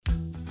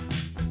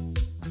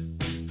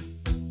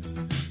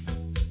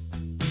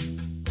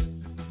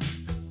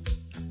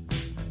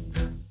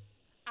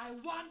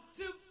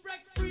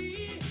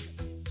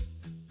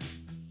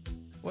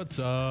What's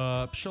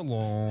up?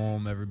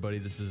 Shalom, everybody.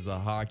 This is the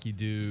Hockey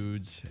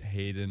Dudes.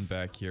 Hayden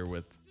back here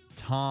with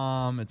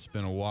Tom. It's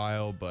been a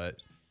while, but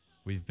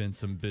we've been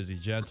some busy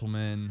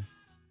gentlemen.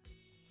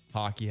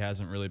 Hockey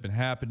hasn't really been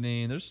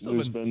happening. There's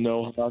been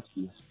no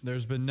hockey.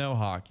 There's been no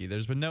hockey.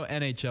 There's been no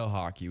NHL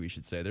hockey, we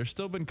should say. There's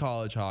still been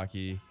college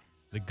hockey.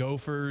 The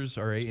Gophers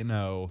are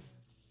 8-0.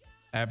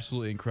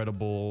 Absolutely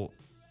incredible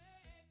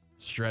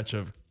stretch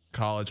of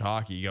college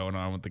hockey going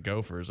on with the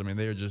Gophers. I mean,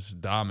 they're just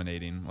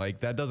dominating. Like,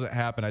 that doesn't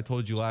happen. I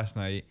told you last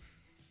night,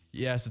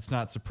 yes, it's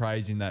not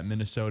surprising that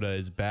Minnesota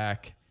is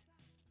back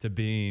to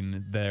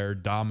being their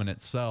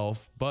dominant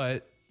self,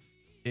 but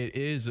it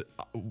is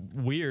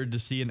weird to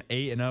see an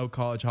 8-0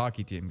 college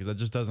hockey team because that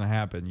just doesn't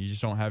happen. You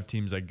just don't have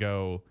teams that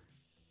go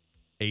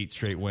 8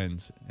 straight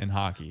wins in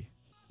hockey.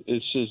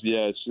 It's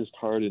just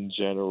hard in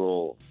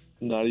general.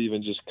 Not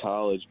even just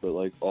college, but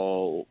like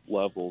all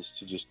levels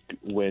to just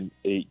win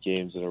 8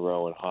 games in a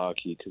row in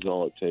hockey because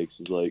all it takes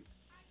is like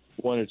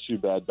 1 or 2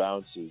 bad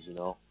bounces, you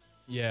know?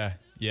 Yeah.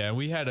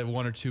 We had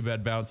 1 or 2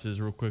 bad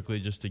bounces real quickly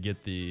just to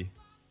get the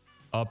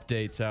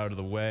updates out of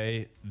the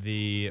way.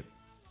 The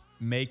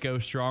Mako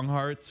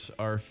Stronghearts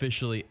are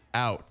officially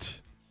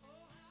out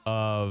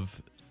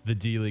of the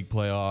D-League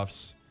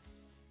playoffs.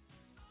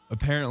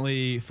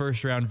 Apparently,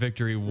 first round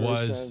victory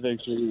was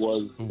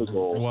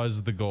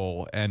the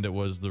goal, and it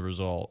was the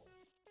result.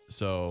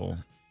 So,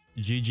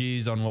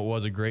 GG's on what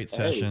was a great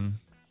session.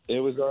 It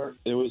was our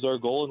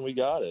goal, and we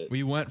got it.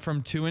 We went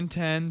from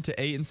 2-10 to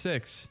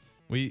 8-6.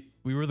 We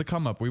were the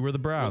come up. We were the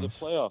Browns.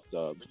 We were the playoff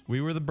dub.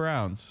 We were the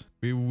Browns.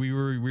 We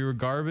were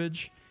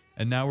garbage,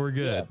 and now we're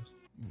good. Yeah.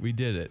 We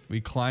did it. We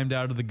climbed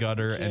out of the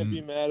gutter you can't be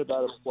mad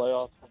about a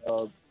playoff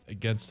dub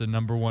against the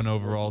number 1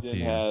 overall team.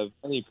 Didn't have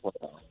any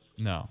playoff.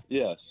 No.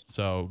 Yes.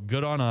 So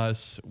good on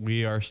us.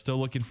 We are still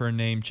looking for a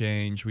name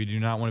change. We do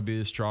not want to be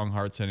the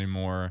Stronghearts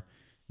anymore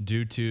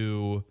due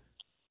to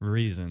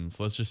reasons.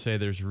 Let's just say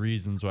there's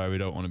reasons why we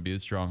don't want to be the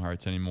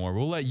Stronghearts anymore.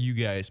 We'll let you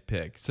guys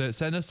pick.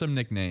 Send us some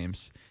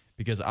nicknames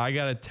because I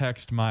got to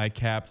text my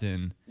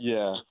captain.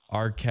 Yeah.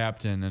 Our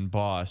captain and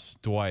boss,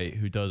 Dwight,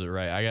 who does it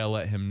right. I got to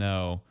let him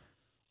know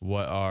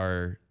what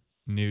our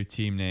new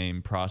team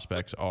name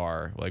prospects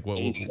are, like what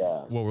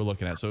we're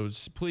looking at. So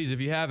please, if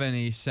you have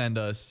any, send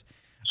us.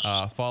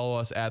 Follow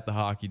us at the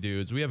Hockey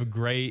Dudes. We have a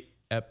great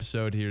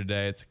episode here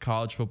today. It's a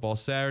college football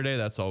Saturday.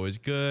 That's always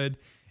good.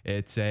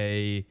 It's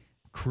a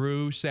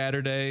crew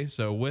Saturday.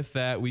 So with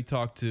that, we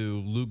talked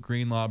to Luke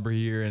Green-Lauber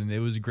here, and it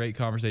was a great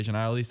conversation.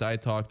 At least I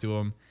talked to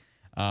him.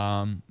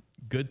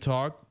 Good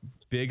talk.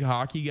 Big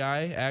hockey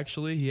guy,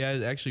 actually. He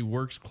actually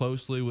works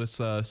closely with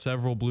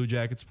several Blue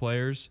Jackets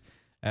players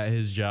at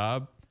his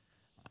job.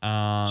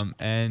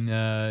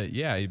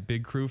 A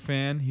big crew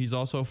fan. He's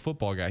also a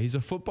football guy. He's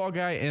a football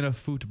guy and a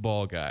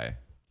football guy.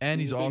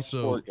 And he's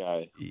also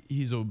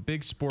he's a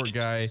big sport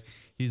guy.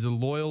 He's a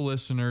loyal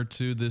listener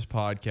to this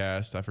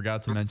podcast. I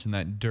forgot to mention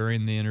that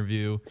during the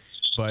interview,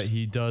 but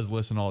he does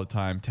listen all the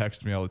time,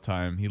 text me all the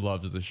time. He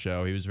loves the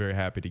show. He was very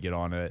happy to get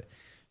on it.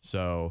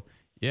 So,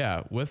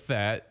 yeah, with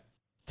that,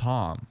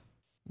 Tom,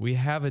 we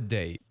have a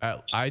date.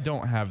 I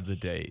don't have the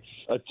date.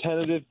 A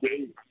tentative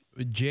date.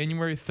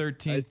 January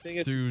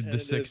 13th through the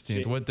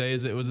 16th. What day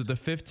is it? Was it the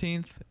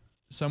 15th?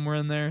 Somewhere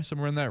in there,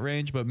 somewhere in that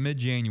range, but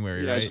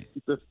mid-January, right?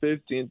 The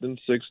 15th and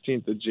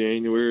 16th of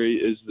January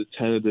is the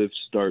tentative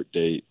start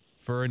date.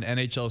 For an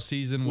NHL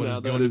season, what is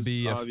going to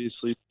be...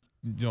 Obviously...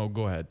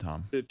 go ahead,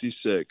 Tom.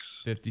 56.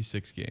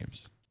 56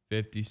 games.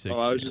 56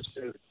 games.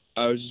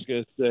 I was just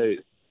going to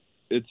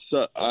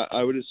say,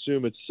 I would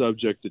assume it's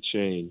subject to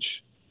change.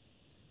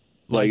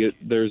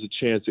 There's a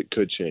chance it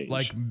could change.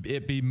 Like the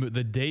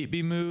date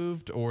be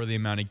moved or the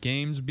amount of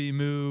games be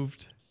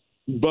moved?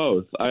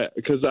 Both.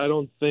 Because I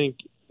don't think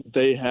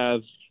they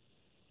have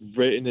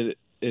written it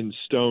in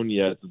stone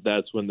yet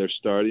that's when they're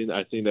starting.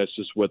 I think that's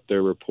just what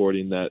they're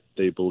reporting that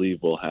they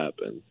believe will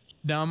happen.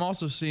 Now, I'm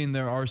also seeing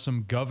there are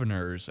some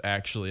governors,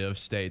 actually, of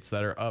states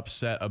that are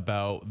upset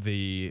about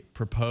the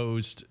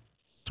proposed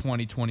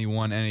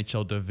 2021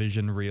 NHL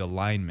division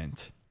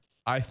realignment.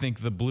 I think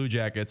the Blue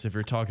Jackets, if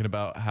you're talking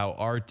about how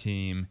our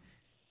team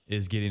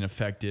is getting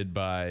affected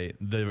by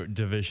the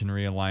division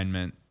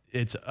realignment,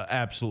 it's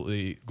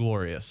absolutely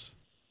glorious.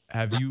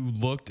 Have you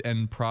looked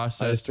and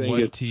processed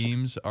what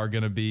teams are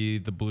going to be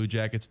the Blue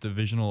Jackets'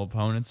 divisional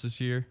opponents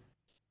this year?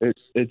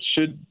 It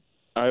should,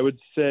 I would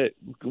say,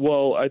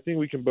 well, I think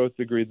we can both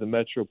agree the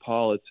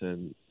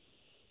Metropolitan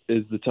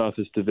is the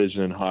toughest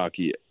division in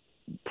hockey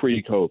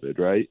pre-COVID,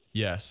 right?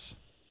 Yes.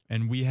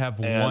 And we have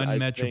one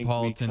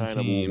Metropolitan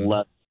team.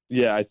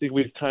 I think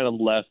we've kind of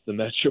left the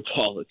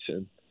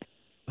Metropolitan.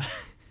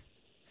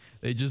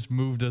 They just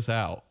moved us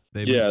out.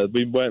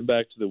 We went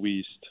back to the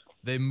West.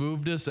 They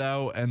moved us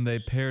out, and they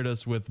paired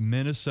us with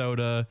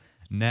Minnesota,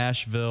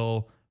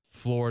 Nashville,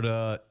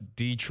 Florida,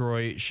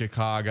 Detroit,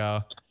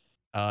 Chicago,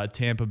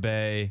 Tampa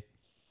Bay,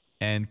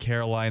 and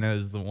Carolina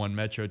is the one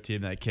Metro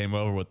team that came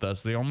over with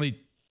us. The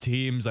only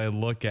teams I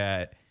look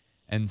at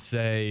and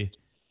say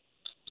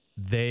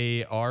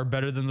they are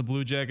better than the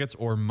Blue Jackets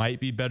or might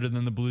be better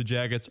than the Blue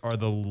Jackets are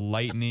the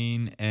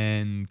Lightning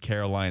and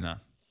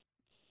Carolina.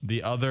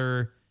 The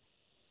other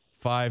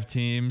 5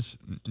 teams,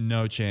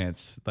 no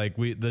chance. Like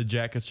the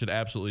Jackets should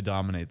absolutely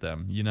dominate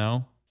them, you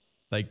know?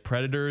 Like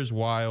Predators,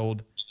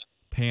 Wild,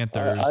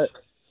 Panthers,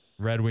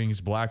 Red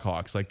Wings,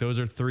 Blackhawks. Like those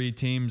are 5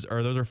 teams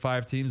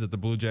that the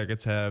Blue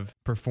Jackets have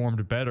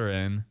performed better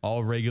in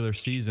all regular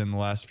season the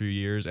last few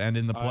years and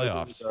in the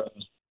playoffs.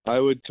 I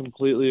would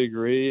completely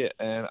agree,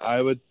 and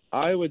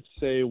I'd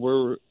say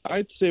we're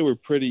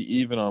pretty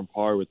even on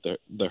par with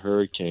the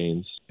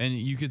Hurricanes. And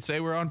you could say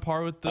we're on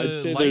par with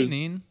the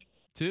Lightning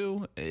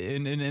too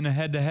in a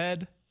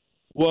head-to-head.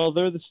 Well,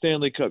 they're the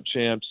Stanley Cup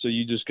champs, so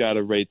you just got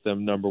to rate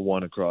them number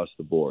 1 across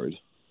the board.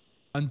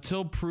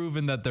 Until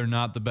proven that they're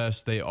not the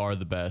best, they are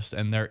the best,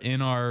 and they're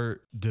in our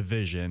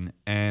division.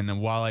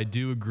 And while I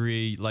do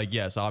agree, like,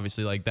 yes,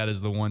 obviously, like, that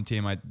is the one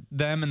team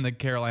them and the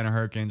Carolina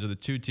Hurricanes are the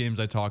 2 teams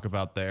I talk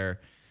about there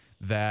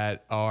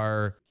that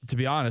are, to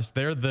be honest,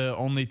 they're the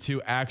only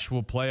 2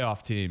 actual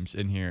playoff teams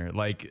in here.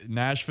 Like,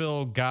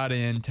 Nashville got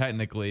in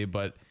technically,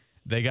 but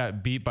they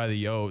got beat by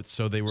the Yotes,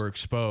 so they were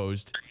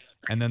exposed.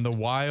 And then the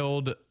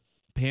Wild,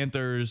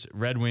 Panthers,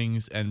 Red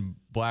Wings, and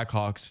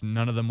Blackhawks,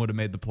 none of them would have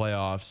made the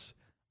playoffs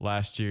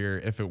last year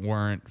if it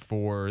weren't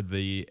for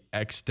the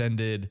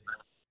extended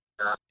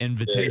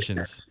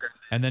invitations.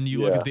 And then you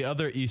look at the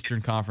other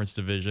Eastern Conference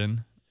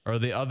division, or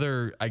the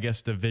other, I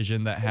guess,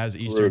 division that has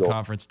Eastern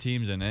Conference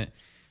teams in it.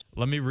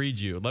 Let me read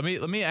you. Let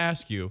me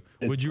ask you,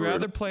 would you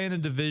rather play in a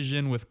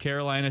division with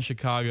Carolina,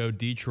 Chicago,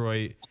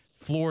 Detroit,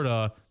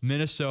 Florida,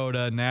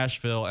 Minnesota,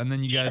 Nashville, and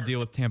then you got to deal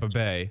with Tampa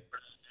Bay?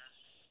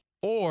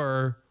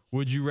 Or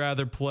would you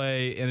rather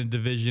play in a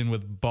division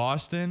with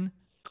Boston,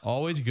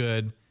 always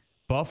good,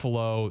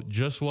 Buffalo,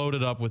 just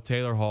loaded up with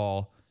Taylor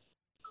Hall,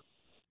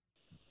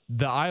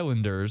 the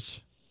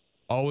Islanders,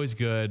 always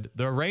good,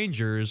 the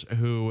Rangers,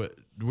 who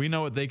we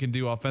know what they can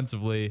do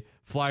offensively,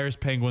 Flyers,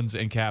 Penguins,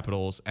 and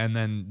Capitals, and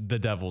then the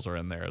Devils are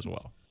in there as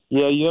well.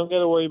 Yeah, you don't got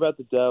to worry about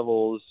the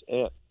Devils.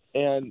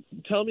 And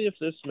tell me if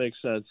this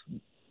makes sense.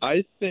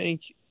 I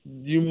think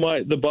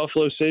the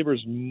Buffalo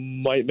Sabres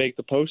might make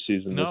the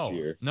postseason this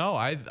year. No,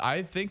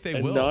 I think they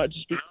will.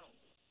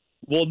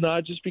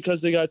 Not just because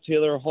they got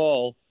Taylor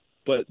Hall,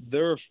 but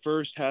they're a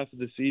first half of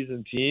the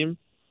season team,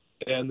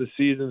 and the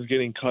season's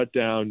getting cut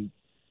down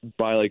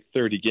by like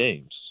 30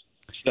 games.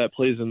 So that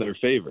plays in their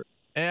favor.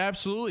 It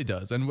absolutely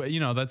does. And, you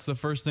know, that's the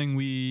first thing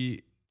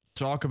we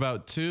talk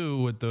about,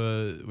 too,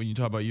 when you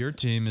talk about your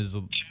team is,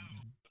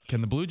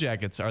 can the Blue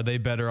Jackets, are they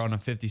better on a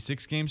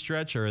 56-game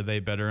stretch or are they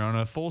better on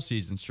a full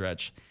season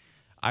stretch?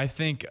 I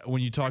think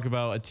when you talk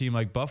about a team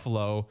like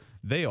Buffalo,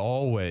 they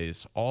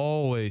always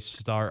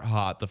start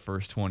hot the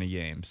first 20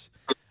 games.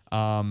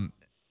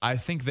 I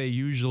think they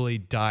usually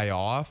die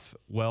off.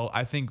 Well,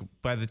 I think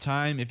by the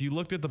time, if you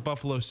looked at the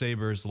Buffalo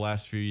Sabres the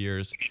last few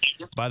years,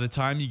 by the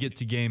time you get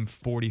to game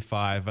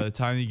 45, by the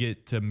time you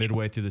get to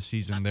midway through the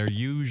season, they're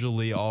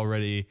usually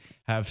already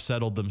have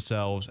settled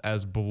themselves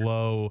as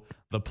below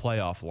the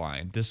playoff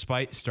line,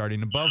 despite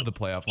starting above the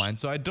playoff line.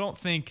 So I don't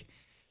think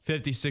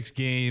 56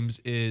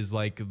 games is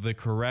like the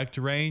correct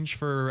range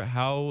for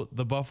how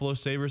the Buffalo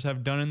Sabres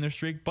have done in their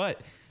streak, but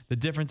the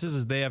difference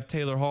is they have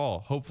Taylor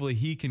Hall. Hopefully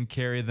he can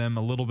carry them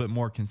a little bit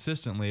more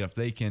consistently if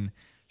they can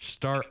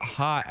start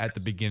hot at the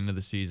beginning of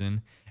the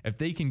season. If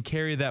they can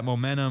carry that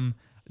momentum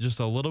just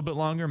a little bit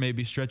longer,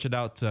 maybe stretch it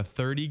out to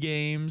 30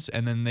 games,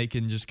 and then they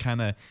can just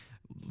kind of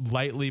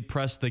lightly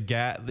press the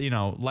gas,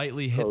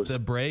 lightly hit the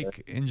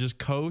brake and just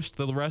coast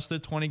the rest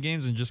of the 20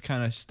 games and just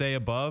kind of stay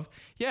above.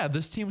 Yeah,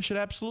 this team should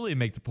absolutely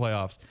make the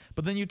playoffs.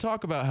 But then you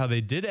talk about how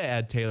they did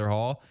add Taylor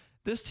Hall.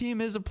 This team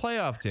is a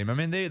playoff team. I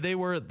mean, they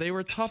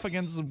were tough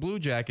against the Blue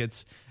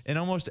Jackets in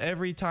almost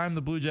every time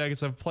the Blue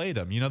Jackets have played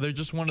them. You know, they're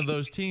just one of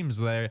those teams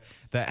there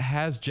that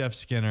has Jeff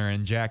Skinner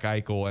and Jack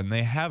Eichel, and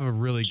they have a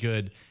really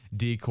good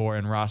decor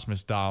and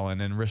Rasmus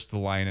Dahlin and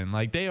Ristolainen.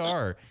 Like, they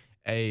are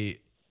a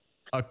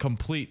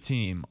complete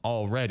team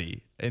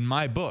already in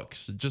my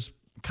books, just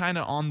kind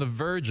of on the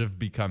verge of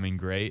becoming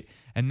great.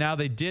 And now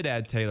they did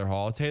add Taylor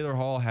Hall. Taylor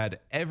Hall had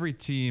every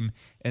team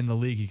in the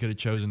league he could have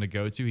chosen to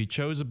go to. He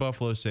chose the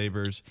Buffalo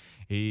Sabres.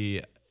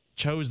 He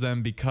chose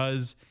them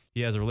because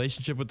he has a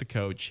relationship with the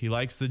coach. He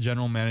likes the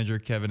general manager,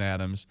 Kevin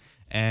Adams,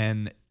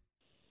 and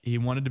he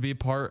wanted to be a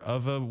part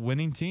of a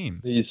winning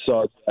team. He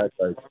saw Jack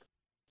Eichel.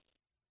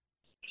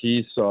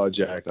 He saw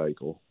Jack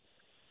Eichel.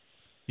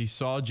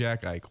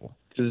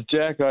 Because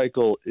Jack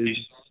Eichel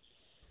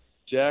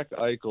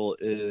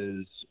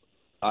is,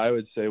 I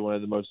would say, one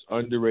of the most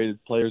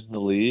underrated players in the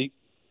league,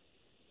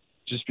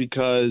 just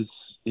because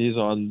he's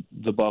on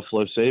the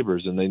Buffalo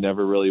Sabres and they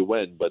never really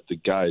win, but the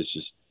guy is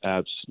just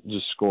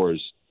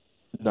scores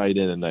night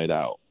in and night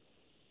out.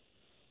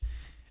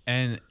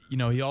 And,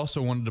 he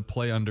also wanted to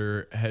play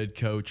under head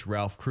coach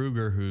Ralph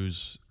Kruger,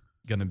 who's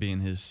going to be in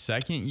his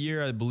second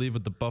year, I believe,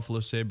 with the Buffalo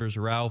Sabres.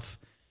 Ralph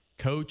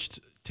coached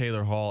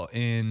Taylor Hall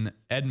in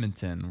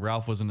Edmonton.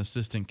 Ralph was an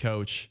assistant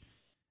coach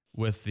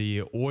with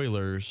the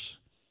Oilers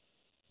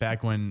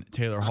back when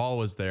Taylor Hall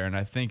was there, and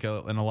I think in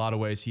a lot of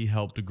ways he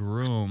helped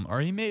groom,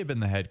 or he may have been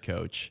the head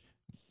coach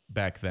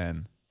back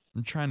then.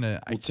 I'm trying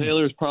to.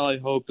 Taylor's probably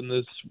hoping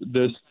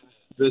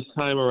this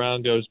time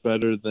around goes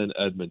better than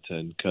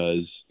Edmonton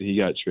because he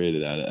got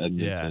traded out of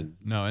Edmonton. Yeah,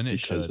 no, and it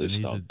should.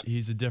 And sucked.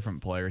 he's a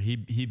different player. He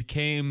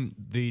became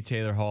the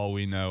Taylor Hall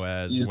we know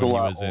as He's when a he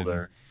lot was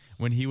older.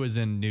 when he was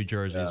in New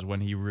Jersey Yeah. is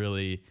when he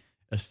really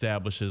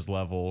established his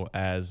level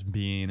as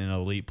being an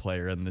elite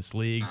player in this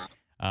league.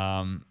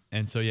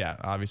 And so yeah,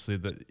 obviously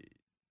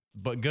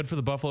but good for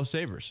the Buffalo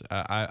Sabres.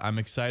 I'm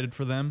excited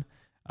for them.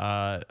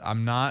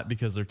 I'm not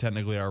because they're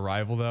technically our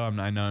rival though.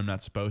 I know I'm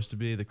not supposed to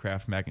be the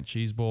Kraft Mac and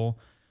Cheese Bowl,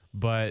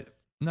 but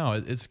no,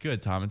 it's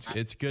good, Tom.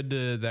 It's good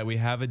that we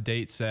have a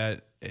date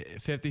set.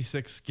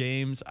 56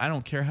 games. I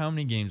don't care how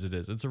many games it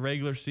is. It's a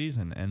regular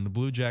season, and the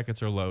Blue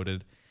Jackets are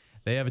loaded.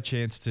 They have a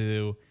chance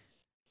to,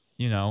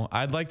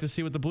 I'd like to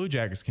see what the Blue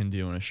Jackets can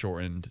do in a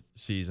shortened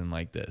season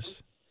like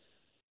this.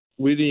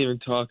 We didn't even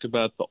talk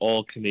about the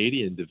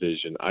All-Canadian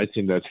division. I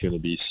think that's going to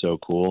be so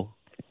cool.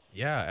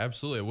 Yeah,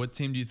 absolutely. What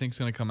team do you think is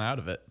going to come out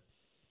of it?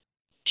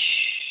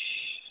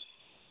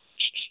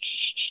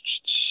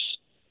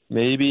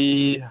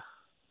 Maybe,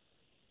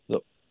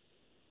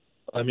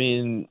 I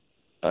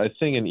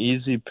think an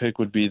easy pick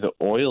would be the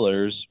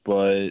Oilers,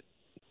 but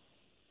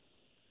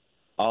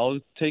I'll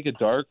take a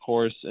dark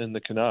horse in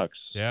the Canucks.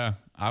 Yeah,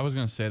 I was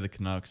going to say the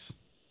Canucks.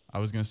 I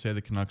was going to say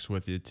the Canucks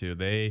with you too.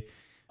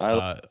 I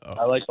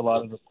like a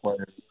lot of the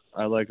players.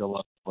 I like a lot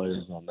of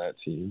players on that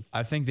team.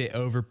 I think they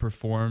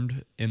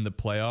overperformed in the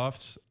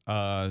playoffs,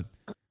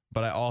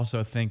 but I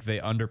also think they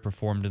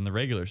underperformed in the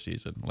regular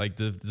season. Like,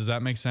 does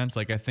that make sense?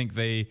 Like, I think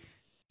they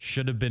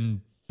should have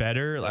been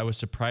better. I was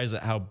surprised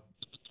at how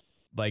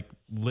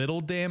little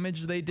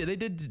damage they did.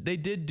 They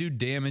did do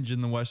damage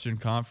in the Western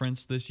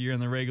Conference this year in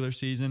the regular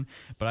season,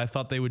 but I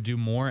thought they would do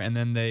more, and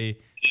then they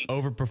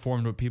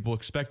overperformed what people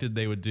expected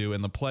they would do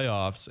in the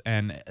playoffs.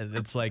 And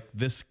it's like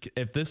this: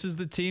 if this is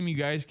the team you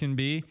guys can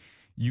be,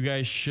 you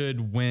guys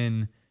should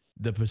win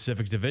the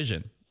Pacific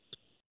Division.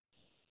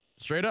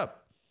 Straight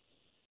up.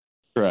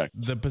 Correct.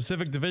 The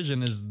Pacific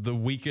Division is the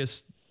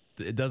weakest.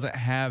 It doesn't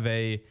have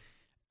a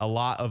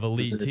lot of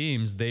elite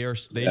teams. They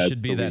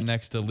should be that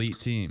next elite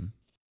team.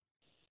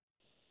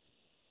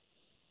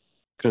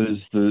 Because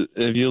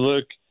if you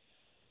look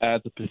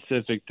at the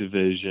Pacific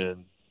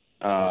Division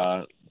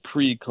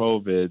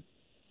pre-COVID,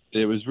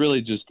 it was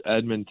really just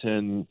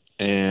Edmonton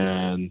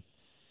and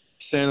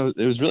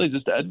it was really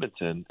just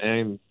Edmonton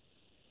and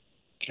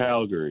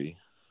Calgary.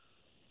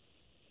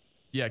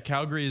 Yeah,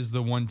 Calgary is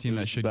the one team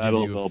that should give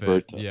you a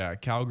fit. Yeah,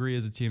 Calgary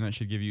is a team that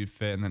should give you a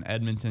fit, and then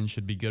Edmonton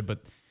should be good.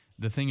 But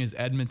the thing is,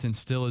 Edmonton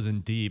still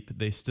isn't deep.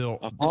 They still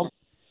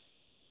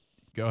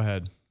go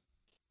ahead.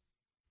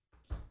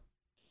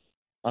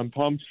 I'm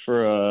pumped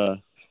for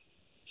a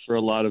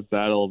lot of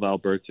Battle of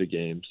Alberta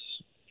games.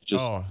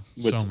 Just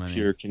with so the many.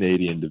 Pure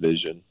Canadian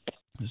division.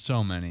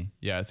 So many.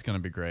 Yeah, it's going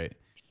to be great.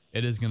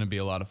 It is going to be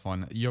a lot of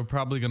fun. You're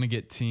probably going to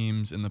get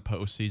teams in the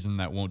postseason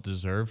that won't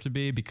deserve to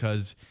be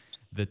because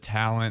the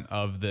talent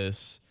of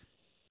this,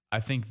 I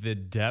think the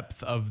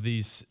depth of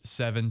these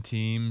 7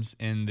 teams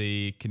in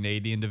the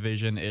Canadian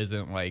division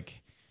isn't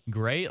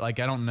great. I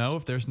don't know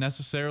if there's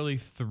necessarily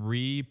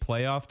 3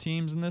 playoff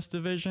teams in this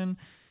division.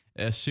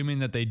 Assuming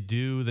that they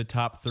do the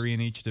top 3 in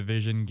each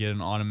division get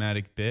an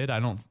automatic bid, I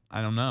don't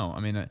know.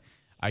 I mean,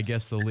 I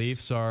guess the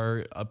Leafs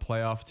are a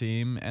playoff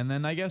team, and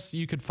then I guess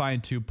you could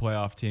find 2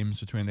 playoff teams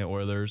between the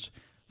Oilers,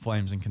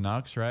 Flames, and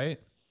Canucks,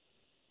 right?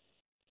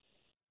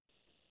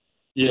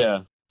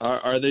 Yeah.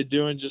 Are they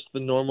doing just the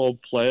normal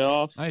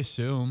playoff? I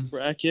assume.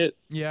 Bracket?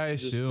 Yeah, I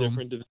assume.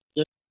 Different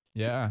division?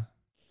 Yeah.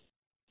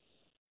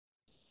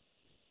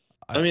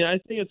 I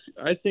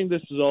think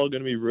this is all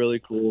going to be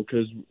really cool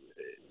because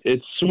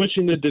it's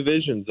switching the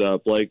divisions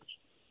up.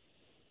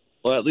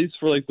 At least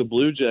for the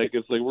Blue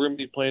Jackets, we're going to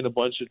be playing a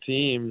bunch of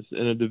teams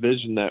in a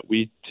division that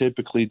we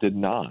typically did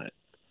not.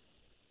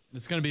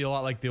 It's going to be a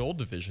lot like the old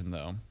division,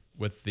 though,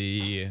 with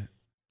the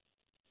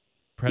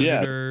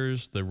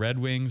Predators, the Red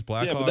Wings,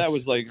 Blackhawks. Yeah, but that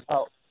was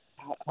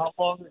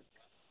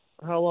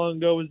how long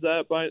ago was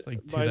that by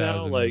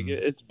now?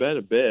 It's been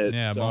a bit.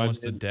 Yeah, so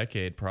almost a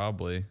decade,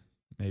 probably.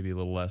 Maybe a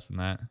little less than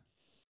that.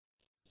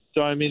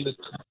 So,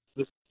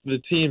 the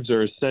teams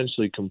are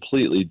essentially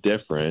completely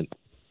different.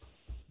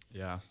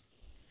 Yeah.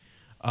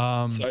 So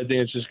I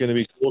think it's just going to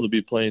be cool to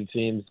be playing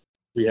teams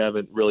we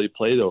haven't really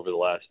played over the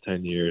last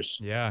 10 years.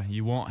 Yeah,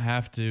 you won't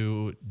have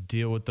to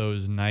deal with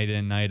those night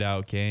in, night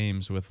out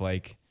games with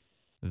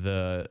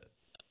the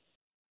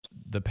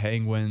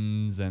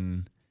Penguins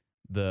and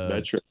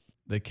the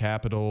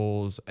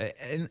Capitals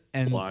and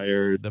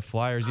Flyers. The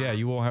Flyers. Yeah,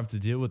 you won't have to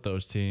deal with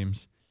those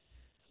teams.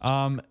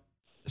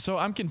 So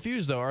I'm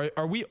confused though.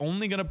 Are we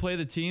only going to play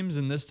the teams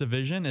in this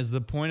division? Is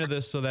the point of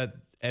this so that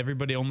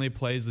everybody only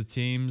plays the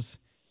teams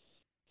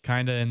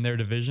kind of in their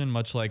division,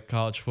 much like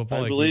college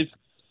football? I believe.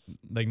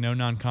 No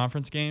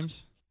non-conference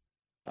games?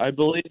 I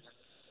believe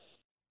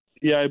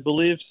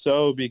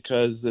so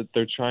because that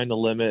they're trying to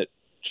limit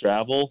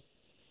travel.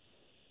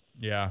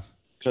 Yeah.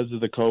 Because of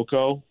the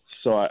COCO.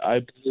 So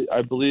I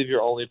believe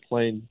you're only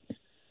playing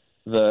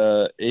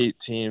the 8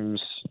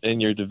 teams in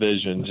your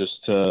division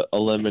just to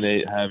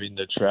eliminate having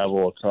to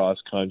travel across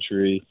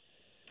country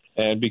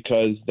and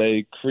because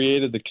they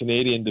created the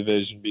Canadian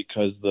division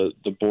because the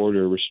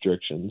border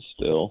restrictions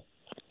still.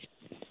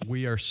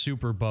 We are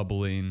super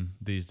bubbling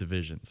these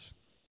divisions.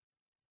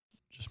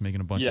 Just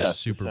making a bunch of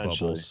super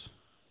bubbles.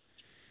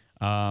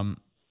 All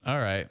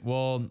right.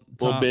 Well,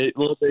 Tom,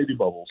 little baby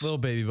bubbles. Little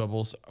baby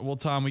bubbles. Well,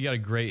 Tom, we got a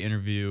great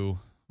interview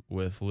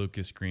with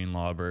Lucas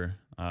Green-Lauber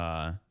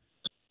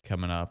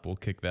coming up. We'll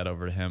kick that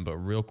over to him. But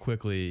real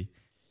quickly,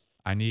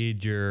 I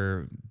need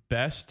your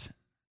best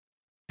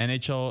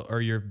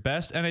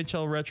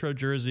NHL retro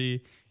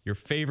jersey, your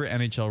favorite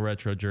NHL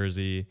retro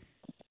jersey,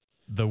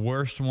 the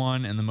worst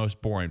one, and the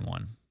most boring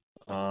one.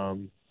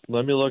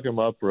 Let me look them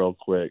up real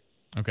quick.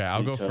 Okay,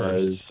 I'll go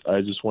first.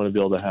 I just want to be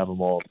able to have them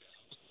all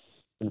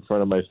in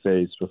front of my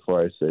face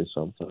before I say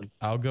something.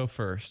 I'll go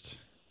first,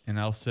 and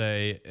I'll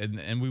say,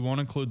 and we won't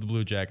include the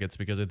Blue Jackets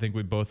because I think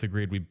we both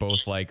agreed we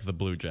both like the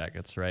Blue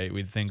Jackets, right?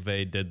 We think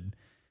they did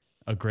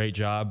a great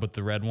job with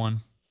the red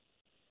one.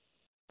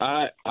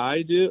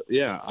 I do,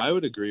 yeah, I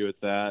would agree with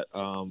that.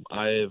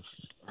 I've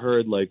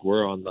heard like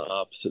we're on the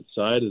opposite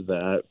side of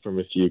that from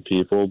a few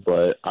people,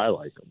 but I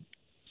like them.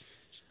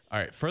 All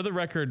right, for the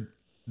record,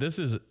 this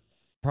is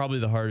probably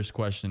the hardest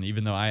question,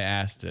 even though I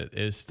asked it.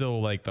 It's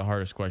still like the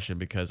hardest question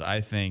because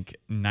I think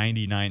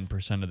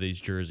 99% of these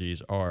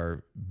jerseys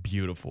are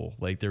beautiful.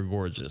 Like they're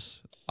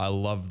gorgeous. I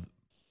love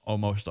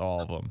almost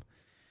all of them.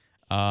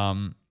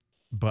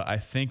 But I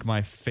think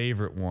my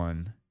favorite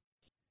one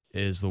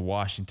is the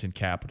Washington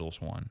Capitals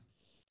one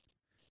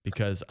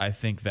because I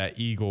think that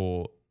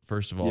eagle,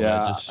 first of all,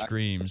 that just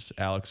screams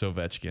Alex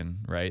Ovechkin,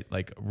 right?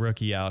 Like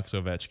rookie Alex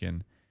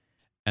Ovechkin.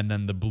 And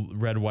then the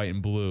red, white,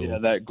 and blue. Yeah,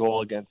 that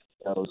goal against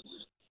those.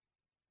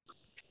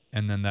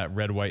 And then that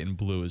red, white, and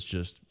blue is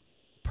just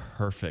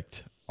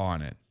perfect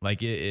on it.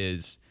 Like it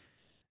is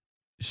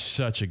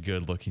such a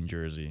good looking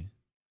jersey.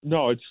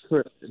 No, it's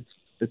crisp.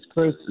 It's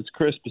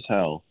crisp as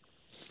hell.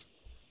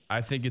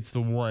 I think it's the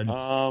one.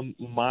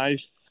 My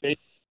favorite.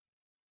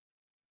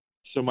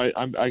 So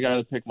I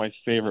gotta pick my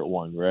favorite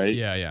one, right?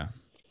 Yeah.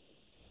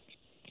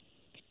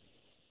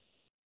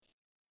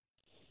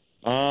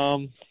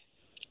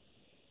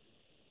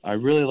 I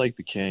really like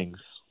the Kings.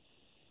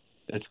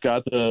 It's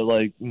got the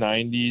like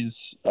 90s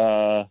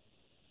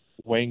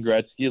Wayne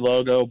Gretzky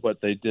logo,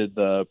 but they did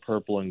the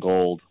purple and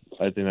gold.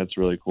 I think that's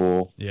really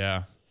cool.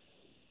 Yeah.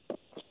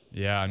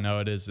 Yeah, no,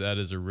 it is. That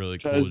is a really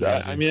cool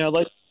jersey. I mean, I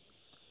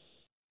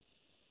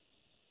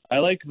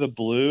like the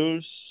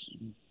Blues,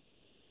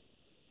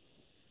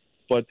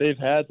 but they've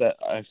had that.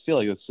 I feel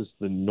like it's just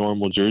the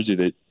normal jersey.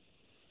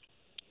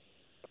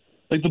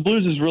 Like the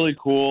Blues is really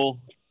cool.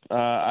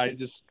 I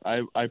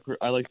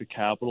like the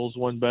Capitals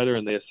one better,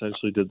 and they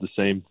essentially did the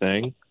same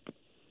thing.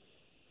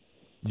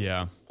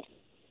 Yeah.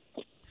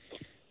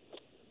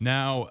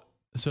 Now,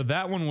 so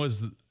that one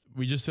was,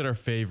 we just did our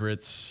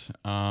favorites.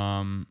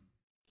 Let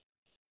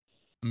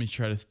me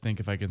try to think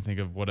if I can think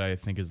of what I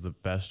think is the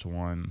best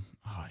one.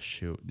 Oh,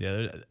 shoot.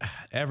 Yeah,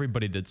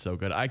 everybody did so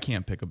good. I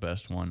can't pick a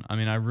best one. I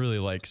mean, I really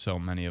like so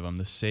many of them.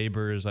 The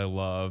Sabres, I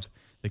love.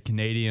 The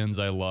Canadians,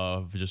 I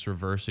love. Just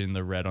reversing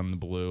the red on the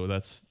blue.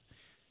 That's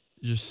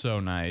just so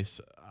nice.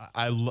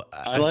 I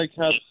like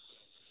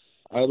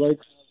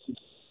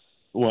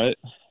what?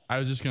 I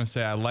was just going to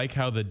say, I like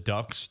how the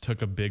Ducks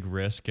took a big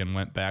risk and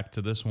went back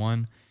to this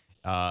one.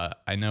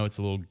 I know it's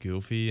a little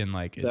goofy and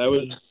like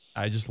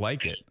I just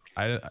like it.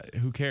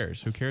 Who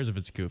cares? Who cares if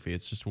it's goofy?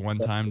 It's just one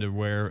time to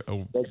wear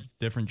a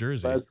different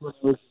jersey. That's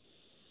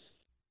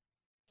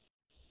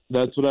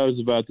what I was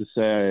about to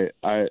say.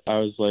 I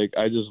was like,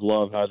 I just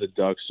love how the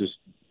Ducks just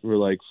were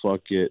like,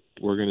 fuck it,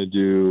 we're going to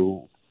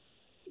do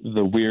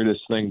the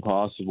weirdest thing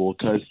possible,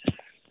 because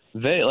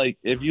they, like,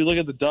 if you look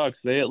at the Ducks,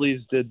 they at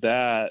least did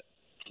that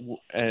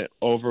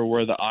over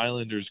where the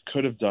Islanders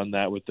could have done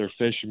that with their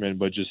fishermen,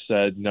 but just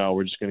said, no,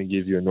 we're just going to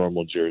give you a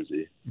normal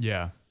jersey.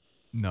 Yeah.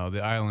 No,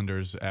 the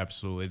Islanders,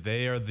 absolutely.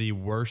 They are the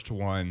worst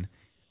one.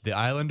 The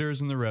Islanders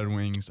and the Red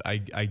Wings, I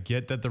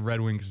get that the Red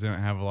Wings don't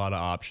have a lot of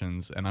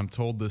options, and I'm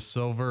told the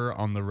silver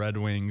on the Red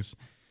Wings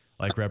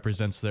like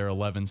represents their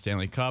 11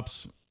 Stanley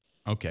Cups.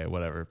 Okay,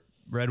 whatever.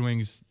 Red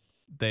Wings,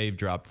 they've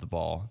dropped the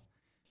ball.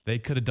 They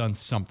could have done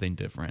something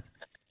different.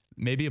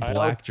 Maybe a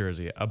black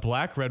jersey. A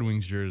black Red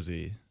Wings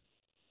jersey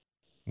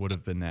would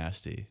have been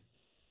nasty.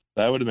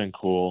 That would have been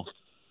cool.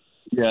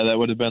 Yeah, that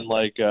would have been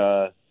like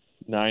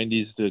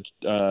 90s to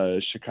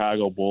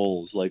Chicago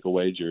Bulls, like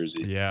away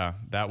jersey. Yeah,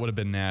 that would have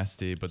been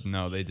nasty, but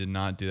no, they did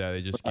not do that.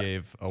 They just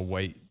gave a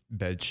white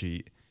bed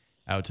sheet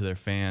out to their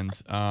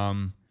fans.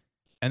 And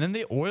then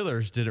the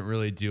Oilers didn't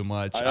really do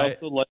much. I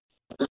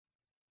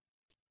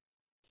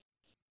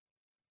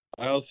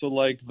also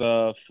like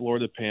the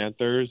Florida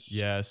Panthers.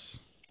 Yes.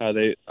 I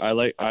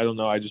like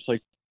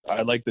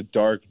the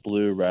dark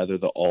blue rather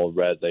the all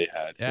red they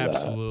had.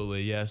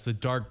 Absolutely. Yes. The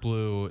dark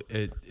blue,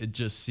 it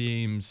just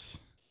seems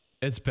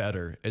it's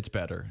better. It's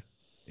better.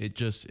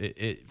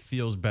 It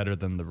feels better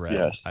than the red.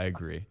 Yes. I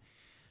agree.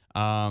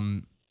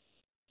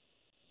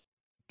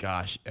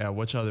 Gosh,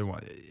 which other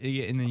one?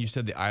 And then you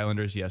said the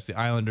Islanders. Yes, the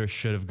Islanders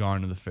should have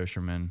gone to the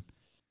Fishermen.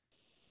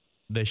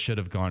 They should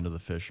have gone to the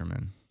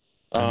Fishermen.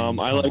 I mean,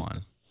 come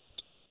on.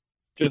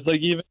 Because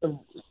like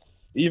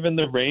even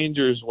the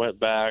Rangers went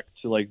back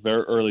to like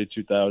their early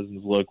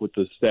 2000s look with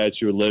the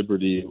Statue of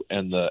Liberty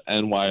and the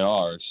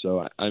NYR.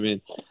 So I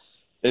mean,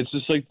 it's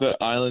just like the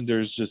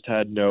Islanders just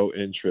had no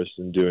interest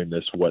in doing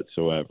this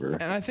whatsoever.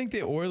 And I think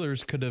the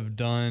Oilers could have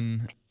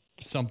done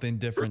something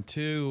different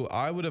too.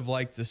 I would have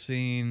liked to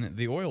seen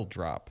the oil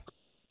drop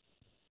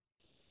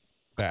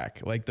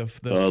back, like the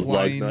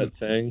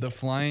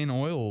flying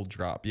oil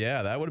drop.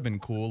 Yeah, that would have been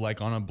cool, like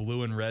on a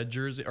blue and red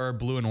jersey or a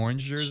blue and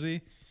orange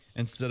jersey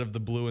instead of the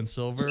blue and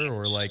silver,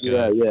 or like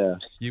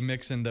you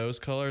mix in those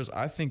colors.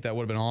 I think that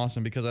would have been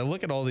awesome because I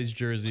look at all these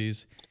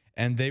jerseys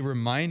and they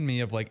remind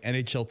me of like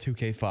NHL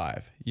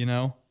 2K5, you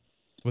know,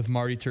 with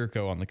Marty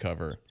Turco on the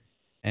cover,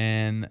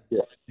 and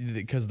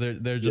because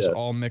they're just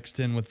all mixed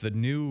in with the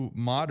new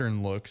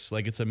modern looks,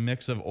 like it's a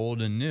mix of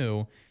old and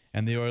new.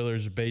 And the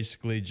Oilers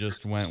basically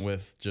just went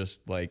with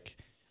just like,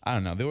 I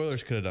don't know. The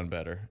Oilers could have done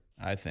better,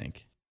 I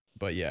think.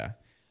 But yeah,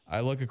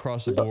 I look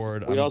across the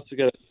board. We also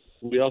got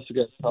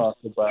to talk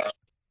about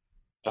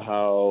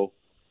how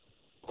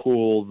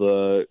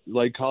cool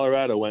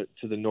Colorado went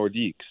to the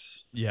Nordiques.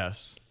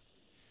 Yes.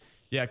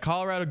 Yeah,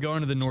 Colorado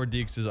going to the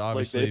Nordiques is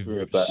obviously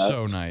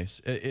so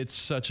nice. It's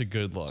such a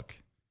good look.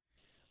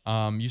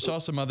 You saw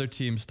some other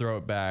teams throw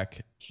it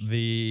back.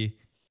 The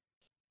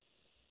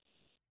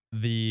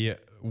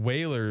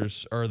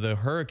Whalers or the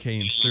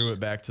Hurricanes threw it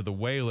back to the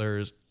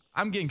Whalers.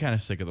 I'm getting kind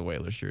of sick of the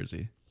Whalers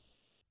jersey.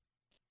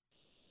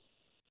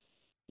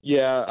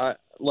 Yeah,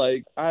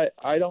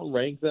 I don't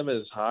rank them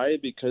as high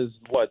because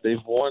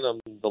they've worn them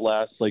the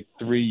last like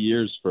 3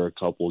 years for a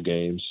couple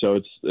games, so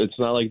it's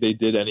not like they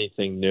did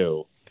anything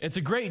new. It's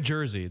a great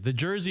jersey. The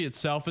jersey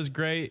itself is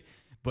great,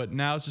 but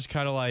now it's just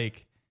kind of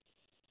like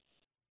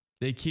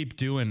they keep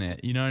doing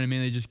it. You know what I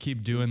mean? They just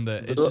keep doing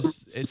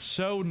it's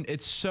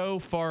so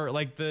far,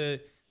 like the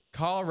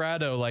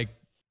Colorado, like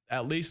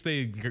at least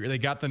they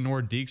got the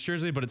Nordiques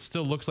jersey, but it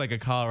still looks like a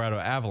Colorado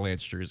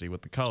Avalanche jersey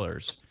with the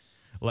colors.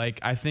 Like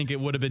I think it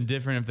would have been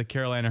different if the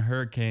Carolina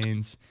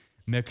Hurricanes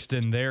mixed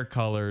in their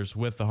colors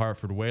with the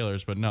Hartford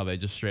Whalers, but no, they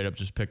just straight up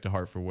just picked a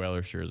Hartford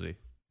Whalers jersey.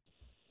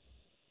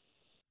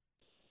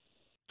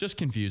 Just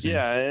confusing.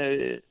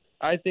 Yeah,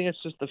 I think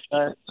it's just the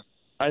fact.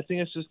 I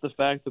think it's just the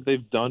fact that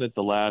they've done it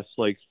the last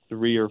like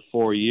 3 or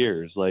 4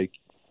 years. Like,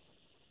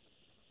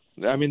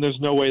 I mean, there's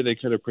no way they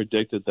could have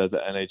predicted that the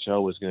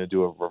NHL was going to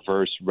do a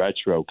reverse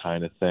retro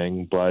kind of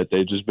thing, but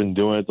they've just been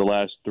doing it the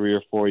last 3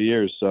 or 4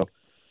 years. So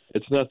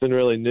it's nothing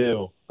really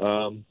new.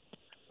 I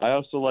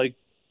also like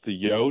the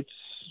Yotes,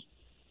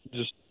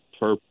 just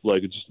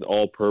an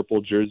all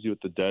purple jersey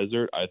with the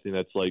desert. I think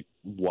that's like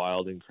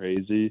wild and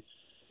crazy.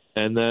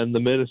 And then the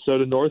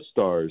Minnesota North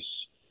Stars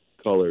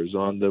colors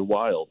on the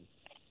Wild.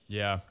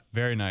 Yeah,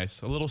 very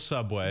nice. A little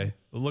Subway.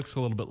 It looks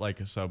a little bit like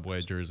a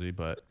Subway jersey,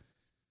 but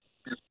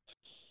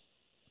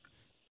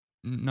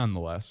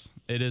nonetheless,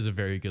 it is a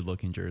very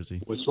good-looking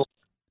jersey. Which one?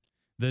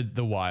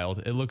 The Wild.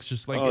 It looks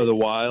just like the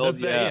Wild.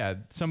 Yeah.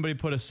 Somebody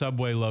put a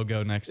Subway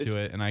logo next to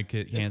it, and I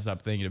can't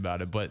stop thinking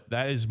about it. But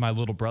that is my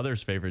little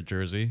brother's favorite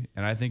jersey,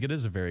 and I think it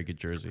is a very good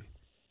jersey.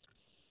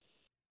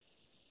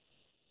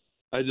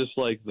 I just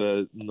like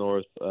the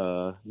North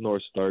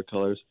Star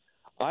colors.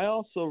 I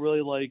also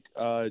really like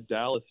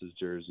Dallas's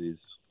jerseys.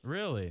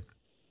 Really?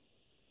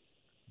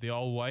 The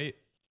all white?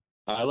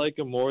 I like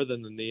them more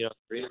than the neon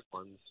green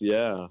ones.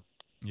 Yeah.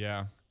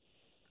 Yeah.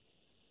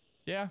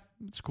 Yeah,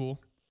 it's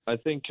cool. I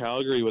think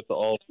Calgary with the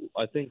all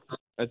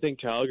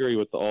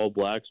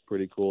black's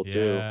pretty cool too.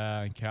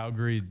 Yeah,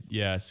 Calgary,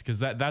 yes, because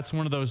that's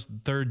one of those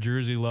third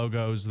jersey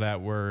logos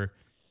that were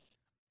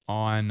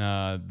on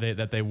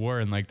that they wore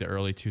in like the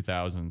early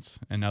 2000s,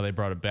 and now they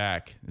brought it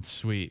back. It's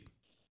sweet.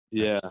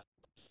 Yeah.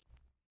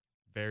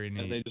 Very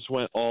neat. And they just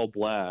went all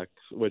black,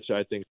 which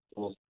I think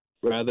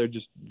rather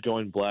just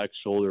going black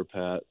shoulder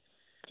pad.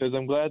 Because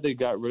I'm glad they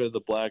got rid of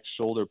the black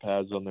shoulder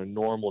pads on their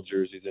normal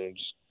jerseys and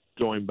just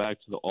going back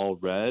to the all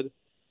red.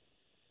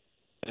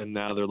 And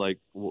now they're like,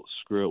 well,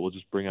 screw it, we'll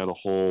just bring out a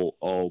whole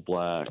all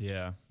black.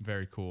 Yeah,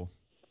 very cool.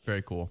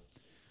 Very cool.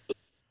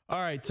 All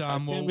right,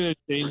 Tom. I'm going to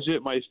change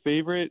it. My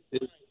favorite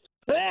is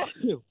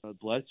God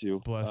bless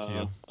you. Bless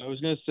you. I was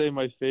going to say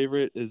my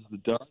favorite is the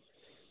Ducks.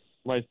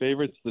 My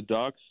favorite's the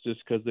Ducks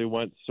just because they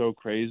went so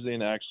crazy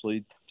and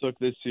actually took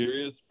this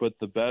serious. But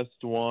the best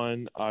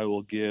one I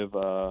will give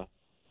to,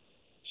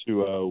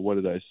 what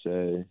did I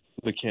say?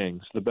 The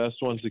Kings. The best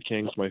one's the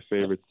Kings. My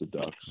favorite's the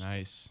Ducks.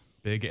 Nice.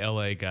 Big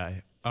LA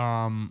guy.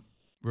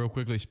 Real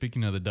quickly,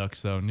 speaking of the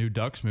Ducks, though, new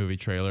Ducks movie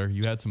trailer.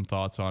 You had some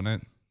thoughts on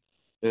it?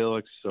 It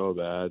looks so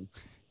bad.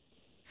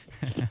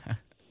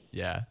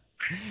 Yeah.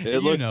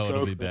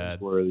 It'll be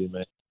bad.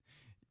 Man.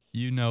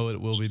 You know it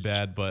will be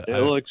bad, but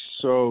it looks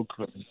so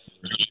crazy.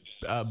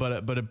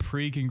 But a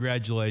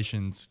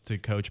pre-congratulations to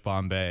Coach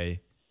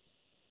Bombay.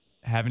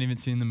 Haven't even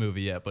seen the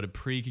movie yet, but a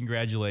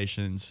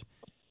pre-congratulations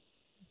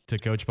to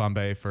Coach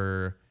Bombay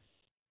for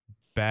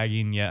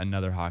bagging yet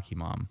another hockey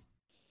mom.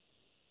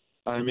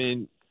 I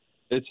mean,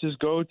 it's his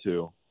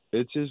go-to.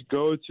 It's his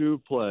go-to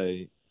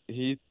play.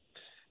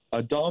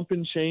 A dump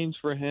and change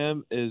for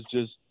him is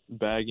just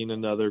bagging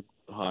another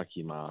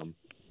hockey mom.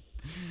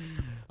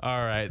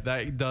 All right,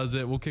 that does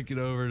it. We'll kick it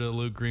over to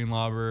Luke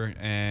Green-Lauber,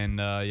 and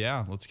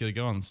let's get it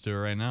going. Let's do it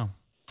right now.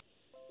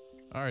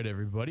 All right,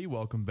 everybody,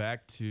 welcome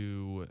back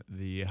to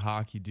the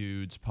Hockey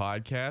Dudes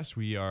podcast.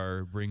 We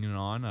are bringing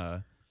on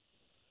our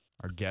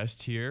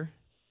guest here.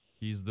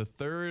 He's the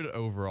third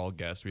overall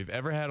guest we've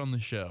ever had on the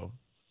show.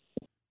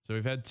 So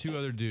we've had two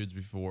other dudes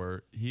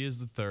before. He is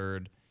the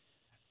third.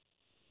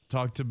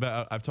 I've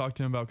talked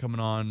to him about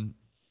coming on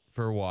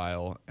for a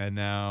while, and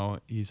now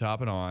he's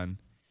hopping on.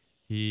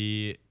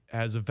 He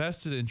has a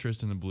vested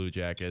interest in the Blue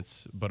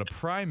Jackets, but a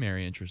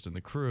primary interest in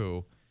the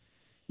Crew.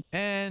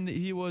 And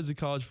he was a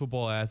college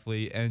football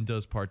athlete and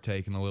does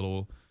partake in a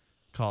little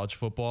college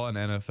football and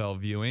NFL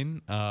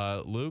viewing.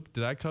 Luke,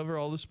 did I cover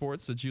all the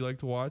sports that you like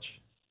to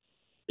watch?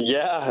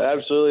 Yeah,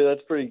 absolutely.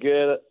 That's pretty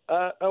good.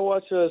 I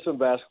watch some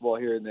basketball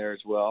here and there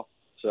as well.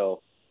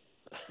 So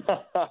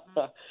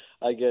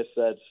I guess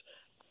that's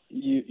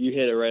you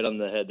hit it right on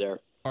the head there.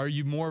 Are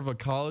you more of a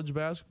college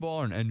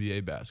basketball or an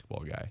NBA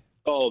basketball guy?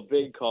 Oh,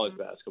 big college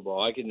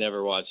basketball. I could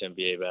never watch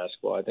NBA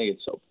basketball. I think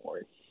it's so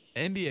boring.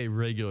 NBA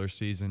regular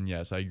season,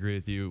 yes, I agree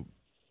with you.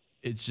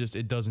 It's just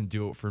it doesn't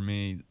do it for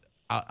me.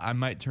 I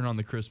might turn on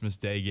the Christmas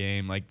Day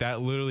game. Like,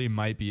 that literally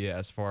might be it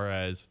as far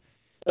as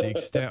the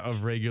extent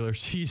of regular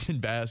season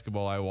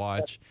basketball I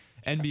watch.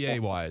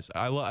 NBA-wise,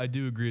 I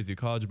do agree with you.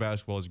 College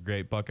basketball is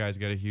great. Buckeyes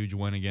got a huge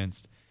win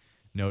against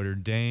Notre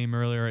Dame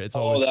earlier. That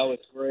was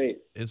great.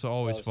 It's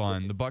always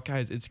fun. Great. The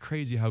Buckeyes, it's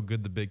crazy how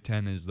good the Big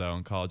Ten is, though,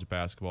 in college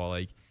basketball.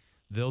 Like,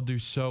 they'll do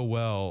so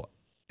well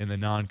in the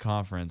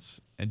non-conference.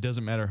 It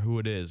doesn't matter who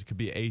it is. It could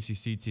be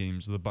ACC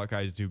teams. The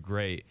Buckeyes do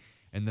great,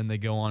 and then they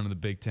go on to the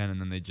Big Ten, and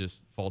then they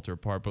just falter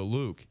apart. But,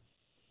 Luke.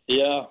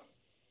 Yeah.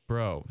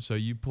 Bro, so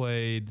you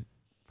played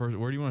first.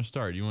 Where do you want to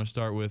start? You want to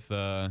start with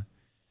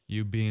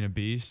you being a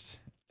beast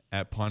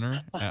at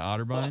punter at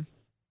Otterbein?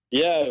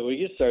 Yeah, we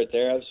can start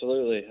there.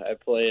 Absolutely. I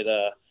played.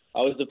 I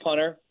was the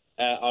punter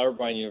at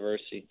Otterbein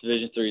University,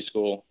 Division III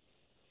school.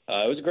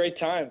 It was a great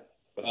time.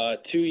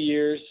 2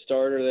 years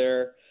starter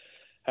there.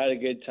 Had a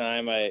good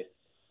time. I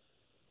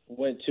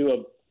went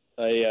to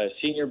a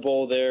Senior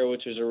Bowl there,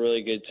 which was a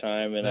really good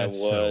time, and That's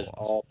I was so awesome.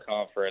 all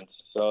conference.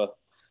 So,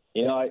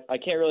 I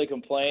can't really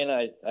complain.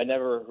 I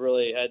never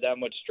really had that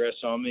much stress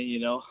on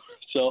me,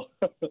 So.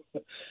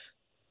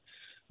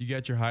 You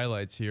got your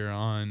highlights here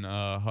on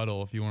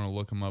Huddle if you want to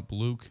look him up.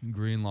 Luke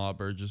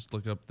Green-Lauber. Just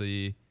look up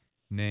the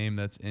name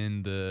that's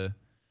in the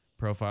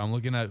profile. I'm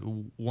looking at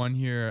one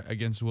here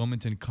against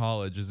Wilmington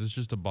College. Is this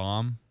just a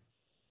bomb?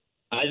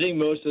 I think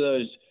most of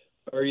those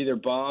are either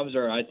bombs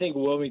or I think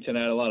Wilmington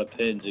had a lot of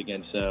pins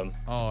against them.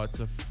 Oh,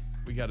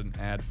 we got an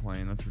ad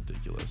playing. That's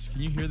ridiculous.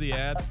 Can you hear the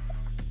ad?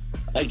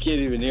 I can't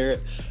even hear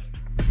it.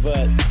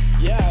 But,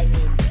 yeah,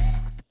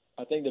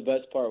 I think the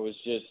best part was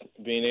just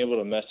being able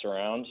to mess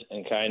around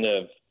and kind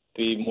of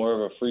be more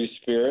of a free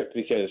spirit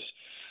because,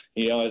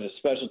 as a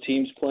special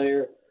teams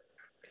player,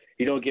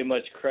 you don't get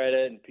much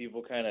credit and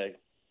people kind of,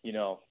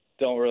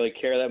 don't really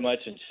care that much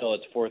until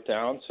it's fourth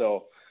down.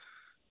 So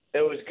it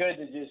was good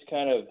to just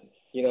kind of,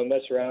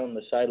 mess around on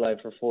the sideline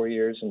for 4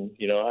 years and,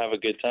 have a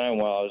good time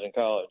while I was in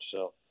college.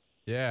 So.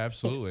 Yeah,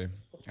 absolutely.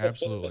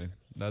 Absolutely.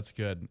 That's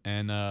good.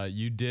 And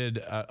you did,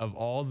 of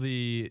all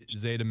the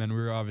Zeta men, we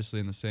were obviously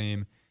in the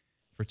same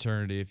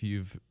fraternity. If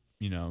you've,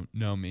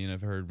 know me and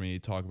have heard me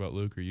talk about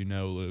Luke or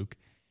Luke.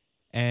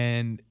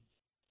 And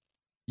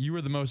you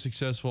were the most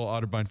successful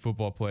Otterbein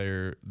football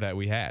player that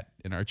we had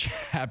in our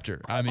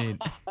chapter.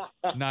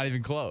 Not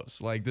even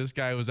close. Like, this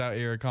guy was out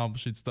here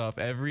accomplishing stuff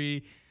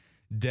every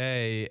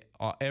day,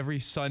 every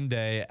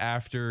Sunday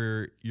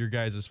after your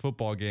guys'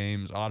 football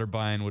games.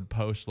 Otterbein would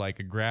post like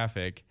a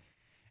graphic,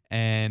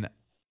 and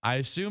I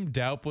assume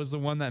Daup was the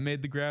one that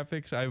made the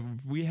graphics.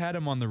 We had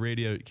him on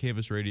the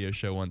campus radio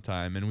show one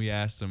time, and we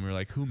asked him, we were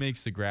like, who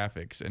makes the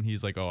graphics? And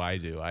he's like, oh, I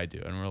do.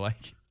 And we're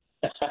like,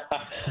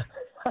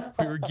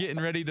 we were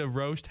getting ready to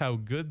roast how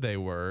good they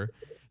were,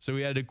 so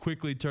we had to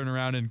quickly turn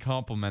around and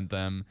compliment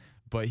them,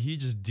 but he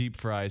just deep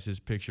fries his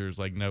pictures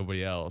like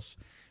nobody else.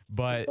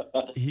 But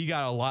he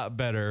got a lot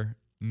better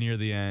near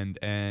the end,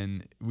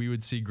 and we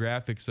would see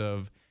graphics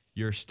of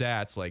your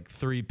stats, like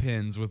 3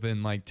 pins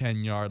within like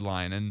 10-yard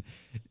line. And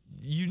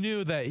you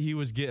knew that he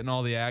was getting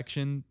all the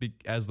action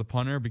as the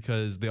punter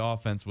because the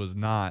offense was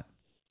not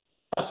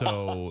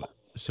so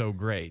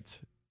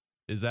great.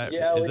 Is that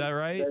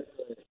right?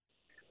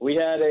 We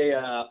had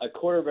a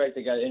quarterback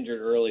that got injured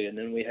early, and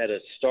then we had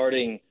an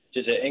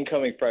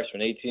incoming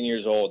freshman, 18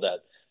 years old, that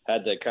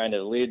had to kind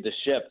of lead the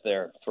ship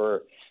there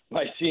for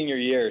my senior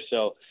year.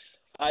 So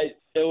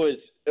it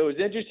was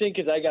interesting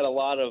because I got a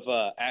lot of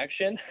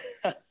action,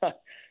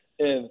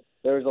 and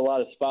there was a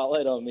lot of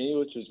spotlight on me,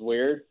 which was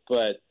weird.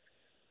 But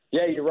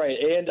yeah, you're right.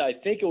 And I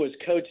think it was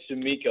Coach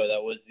D'Amico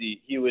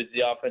he was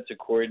the offensive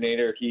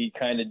coordinator. He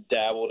kind of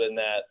dabbled in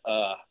that.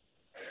 I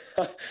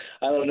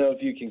don't know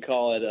if you can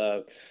call it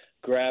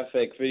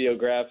video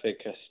graphic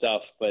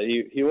stuff, but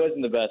he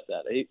wasn't the best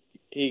at it.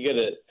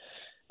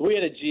 We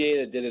had a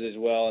GA that did it as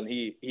well, and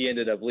he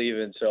ended up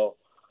leaving. So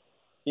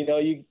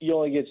you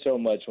only get so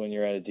much when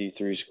you're at a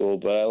D3 school,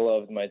 but I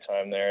loved my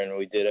time there, and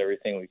we did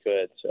everything we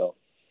could. So,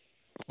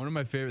 one of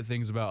my favorite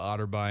things about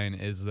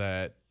Otterbein is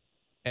that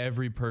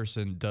every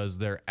person does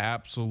their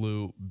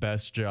absolute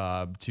best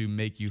job to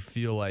make you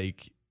feel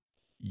like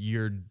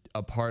you're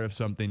a part of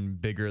something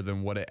bigger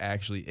than what it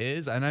actually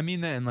is. And I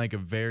mean that in like a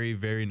very,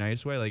 very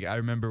nice way. Like I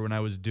remember when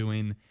I was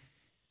doing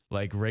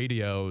like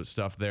radio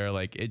stuff there,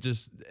 like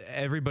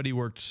everybody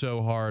worked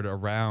so hard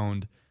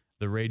around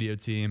the radio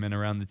team and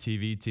around the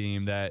TV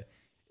team that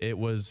it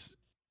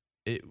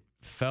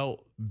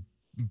felt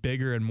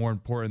bigger and more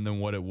important than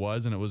what it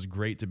was. And it was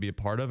great to be a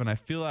part of. And I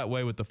feel that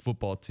way with the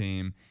football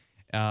team.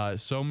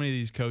 So many of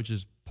these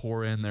coaches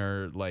pour in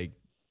their like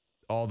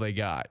all they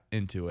got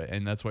into it,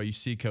 and that's why you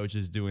see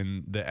coaches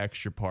doing the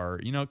extra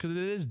part, because it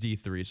is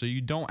D3, so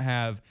you don't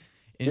have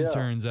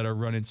interns that are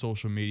running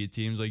social media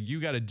teams. Like you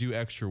got to do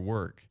extra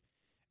work.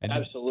 And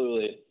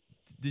absolutely.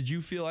 Did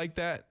you feel like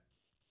that?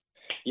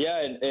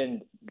 Yeah,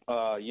 and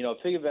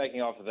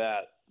piggybacking off of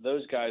that,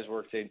 those guys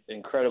worked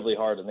incredibly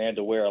hard, and they had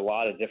to wear a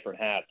lot of different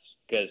hats,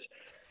 because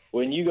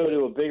when you go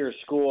to a bigger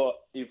school,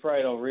 you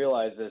probably don't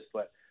realize this,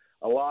 but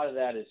a lot of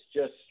that is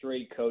just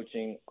straight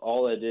coaching.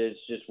 All it is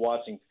just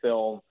watching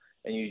film,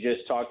 and you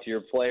just talk to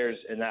your players,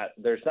 and that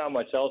there's not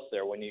much else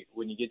there when you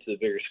get to the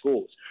bigger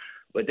schools.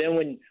 But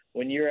then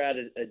when you're at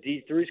a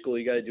D3 school,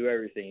 you got to do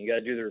everything. You got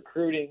to do the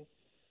recruiting,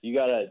 you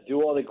got to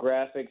do all the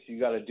graphics,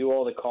 you got to do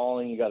all the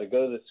calling, you got to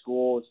go to the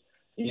schools.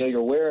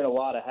 You're wearing a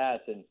lot of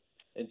hats, and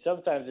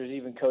sometimes there's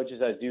even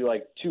coaches that do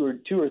like two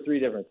or three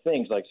different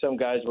things. Like some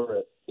guys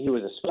he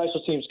was a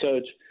special teams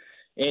coach,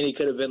 and he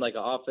could have been like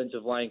an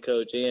offensive line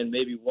coach, and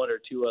maybe one or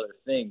two other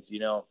things,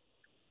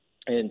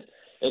 And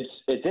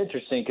it's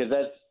interesting because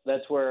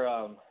that's where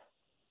a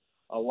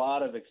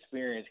lot of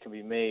experience can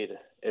be made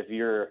if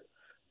you're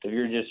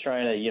just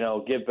trying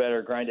to get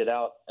better, grind it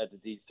out at the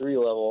D3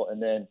 level,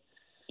 and then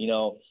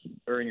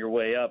earn your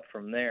way up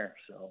from there.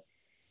 So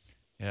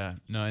yeah,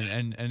 no,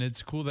 and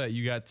it's cool that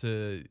you got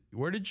to.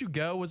 Where did you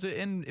go? Was it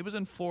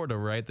in Florida,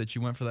 right? That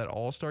you went for that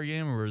All-Star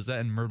game, or was that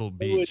in Myrtle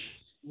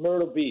Beach?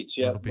 Myrtle Beach,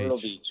 yeah, Myrtle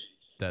Beach.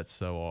 That's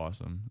so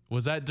awesome.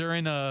 Was that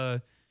during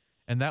and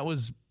that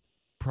was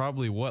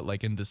probably what,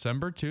 like in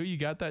December too? You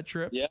got that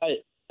trip? Yeah,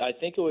 I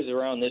think it was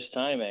around this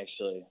time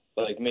actually.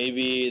 Like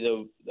maybe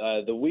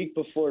the week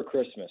before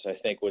Christmas, I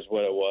think was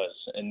what it was.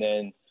 And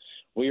then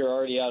we were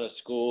already out of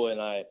school, and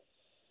I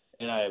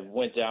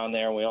went down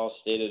there, and we all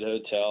stayed at a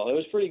hotel. It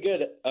was pretty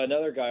good.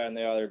 Another guy on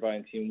the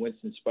Otterbein team,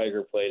 Winston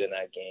Spiker, played in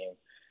that game.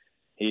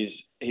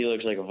 He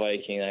looks like a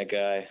Viking, that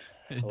guy.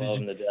 I love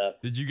him to death.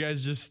 Did you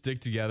guys just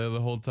stick together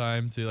the whole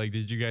time?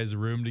 Did you guys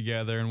room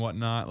together and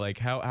whatnot? Like,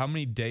 how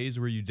many days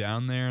were you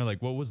down there?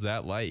 Like, what was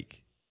that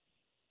like?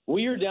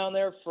 We were down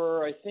there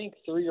for, I think,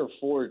 3 or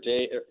 4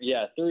 days.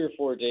 Yeah, 3 or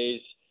 4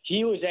 days.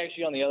 He was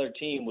actually on the other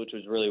team, which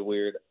was really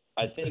weird.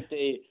 I think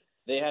they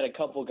had a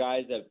couple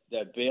guys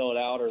that bailed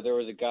out, or there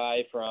was a guy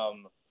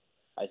from,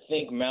 I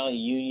think, Mount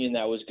Union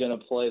that was going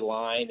to play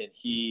line, and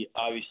he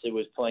obviously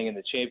was playing in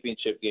the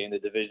championship game, the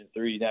Division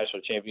III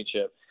National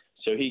Championship,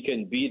 so he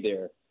couldn't be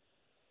there.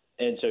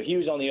 And so he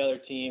was on the other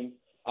team.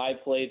 I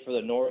played for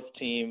the North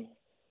team,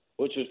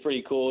 which was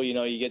pretty cool.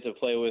 You get to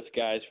play with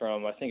guys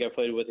from, I think I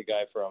played with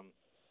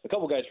a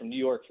couple guys from New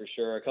York for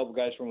sure, a couple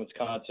guys from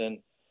Wisconsin,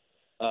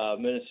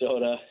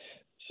 Minnesota.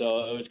 So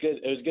it was good.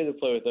 It was good to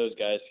play with those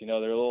guys. They're a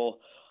little,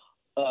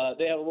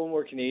 they have a little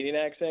more Canadian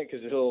accent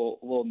because they're a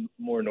little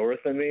more north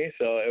than me.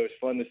 So it was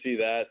fun to see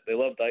that. They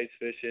loved ice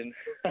fishing.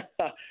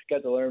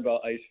 Got to learn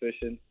about ice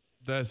fishing.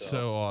 That's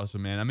so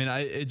awesome, man. I mean,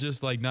 it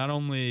just like, not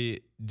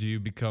only do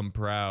you become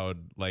proud,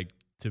 like,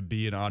 to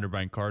be an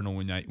Otterbein Cardinal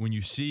when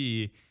you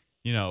see,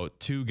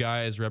 two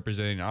guys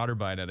representing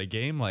Otterbein at a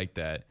game like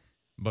that,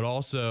 but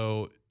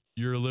also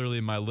you're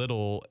literally my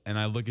little, and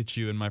I look at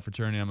you in my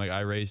fraternity, I'm like, I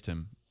raised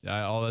him.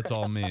 That's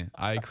all me.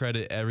 I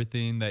credit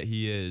everything that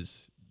he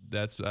is.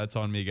 That's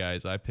on me,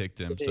 guys. I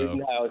picked him. So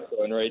how it's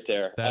going right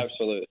there.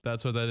 Absolutely.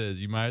 That's what that is.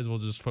 You might as well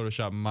just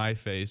Photoshop my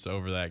face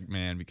over that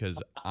man,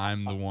 because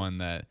I'm the one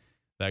that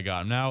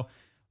got him. Now,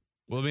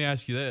 let me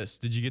ask you this: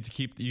 you got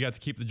to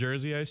keep the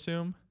jersey, I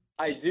assume?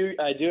 I do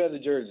have the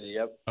jersey.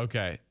 Yep.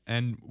 Okay,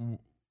 and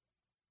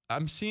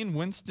I'm seeing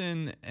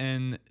Winston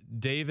and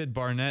David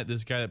Barnett,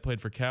 this guy that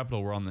played for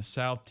Capital, were on the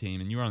South team,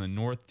 and you were on the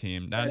North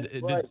team. Now,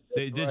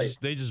 they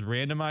just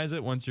randomize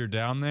it once you're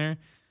down there?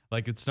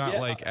 Like, it's not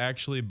like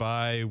actually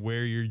by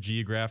where your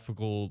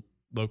geographical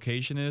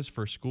location is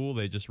for school.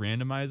 They just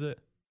randomize it.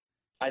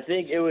 I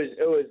think it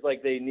was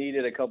like they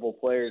needed a couple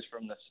players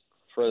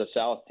for the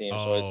South team.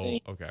 Oh, so I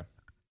think okay.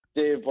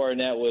 David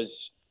Barnett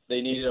they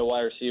needed a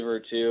wide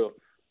receiver too.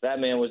 That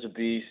man was a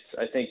beast.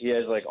 I think he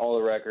has like all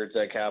the records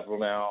at Capital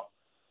now.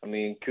 I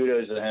mean,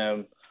 kudos to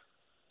him.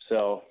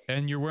 So.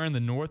 And you're wearing the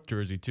North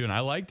jersey too, and I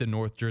like the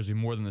North jersey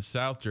more than the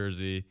South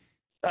jersey.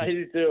 I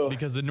do too.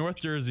 Because the North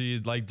jersey,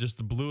 like, just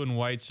the blue and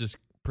white's just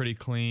pretty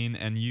clean,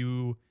 and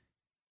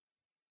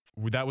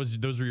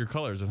those were your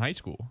colors in high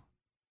school.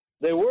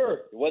 They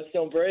were.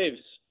 Whetstone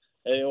Braves.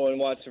 Anyone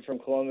watching from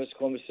Columbus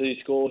City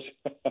Schools?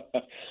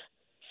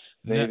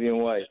 navy and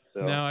white.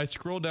 So. Now, I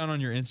scroll down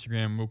on your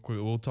Instagram real quick.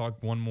 We'll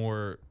talk one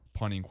more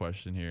punting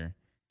question here.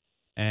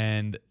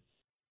 And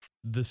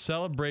the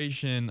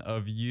celebration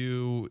of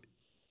you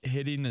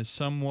hitting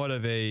somewhat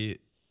of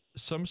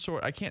some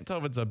sort, I can't tell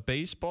if it's a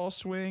baseball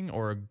swing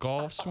or a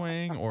golf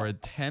swing or a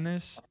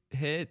tennis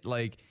hit.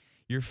 Like,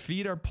 your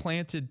feet are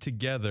planted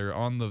together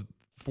on the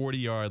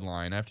 40-yard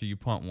line after you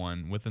punt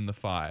one within the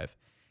 5.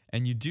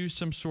 And you do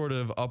some sort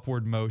of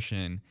upward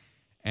motion.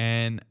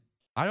 And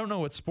I don't know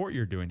what sport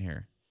you're doing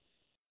here.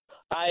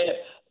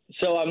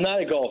 So I'm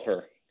not a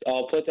golfer.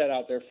 I'll put that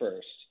out there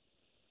first.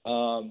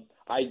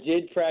 I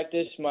did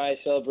practice my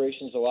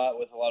celebrations a lot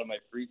with a lot of my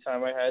free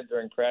time I had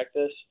during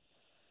practice.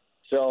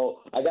 So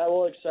I got a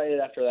little excited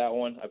after that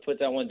one. I put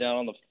that one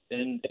down on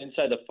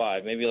inside the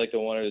 5, maybe like the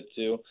 1 or the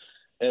 2.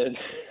 And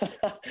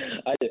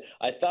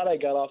I thought I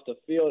got off the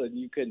field and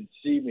you couldn't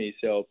see me,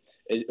 so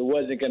it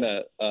wasn't going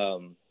to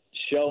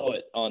show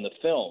it on the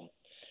film.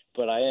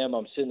 But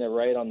I'm sitting there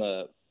right on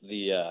the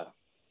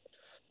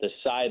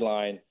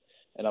sideline,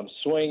 and I'm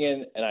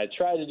swinging, and I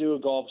tried to do a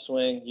golf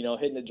swing,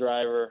 hitting the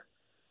driver.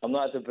 I'm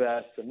not the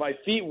best. My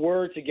feet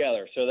were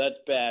together, so that's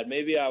bad.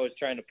 Maybe I was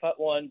trying to putt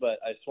one, but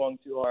I swung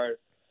too hard.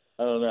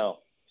 I don't know.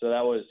 So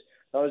that was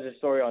the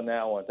story on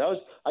that one.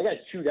 I got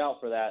chewed out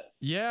for that.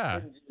 Yeah.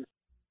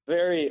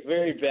 Very,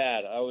 very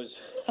bad. I was.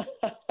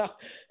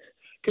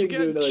 You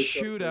got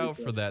chewed out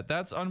for that.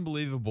 That's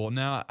unbelievable.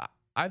 Now,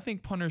 I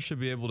think punters should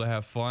be able to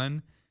have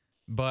fun,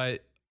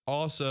 but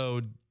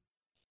also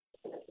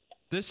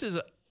this is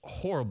a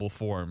horrible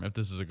form if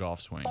this is a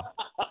golf swing.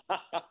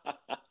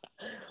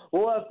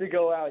 We'll have to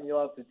go out and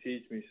you'll have to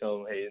teach me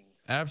some, Hayden.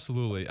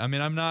 Absolutely. I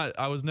mean,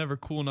 I was never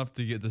cool enough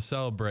to get to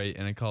celebrate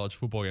in a college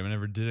football game. I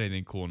never did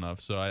anything cool enough,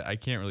 so I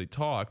can't really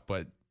talk,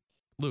 but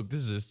Luke,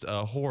 this is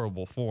a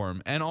horrible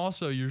form. And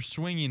also, you're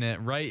swinging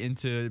it right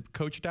into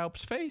Coach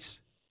Daup's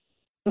face.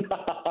 Yeah,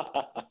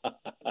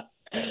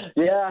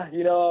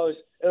 it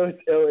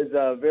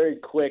was very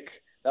quick.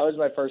 That was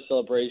my first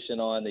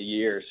celebration on the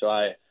year, so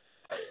I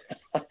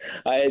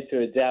had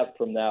to adapt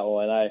from that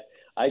one.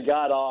 I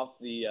got off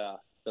the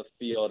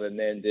field and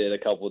then did a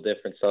couple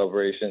different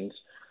celebrations,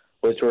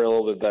 which were a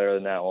little bit better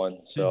than that one.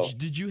 So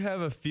did you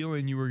have a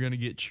feeling you were going to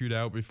get chewed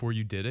out before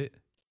you did it?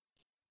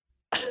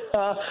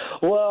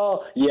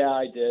 Well, yeah,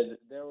 I did.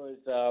 There was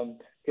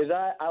because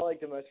I like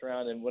to mess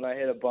around, and when I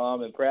hit a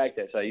bomb in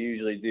practice, I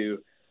usually do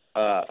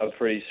a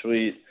pretty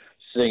sweet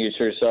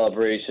signature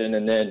celebration,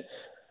 and then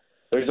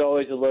there's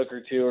always a look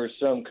or two, or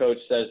some coach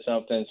says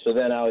something. So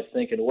then I was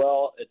thinking,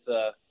 well, it's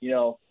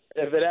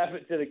if it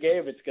happens in a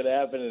game, it's going to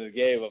happen in a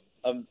game.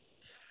 I'm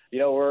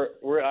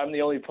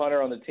the only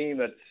punter on the team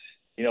that's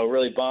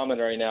really bombing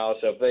right now.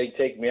 So if they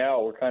take me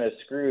out, we're kind of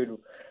screwed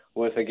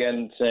with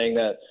again saying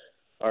that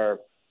our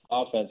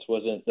offense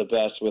wasn't the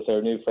best with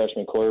our new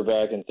freshman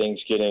quarterback and things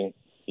getting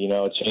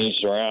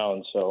changed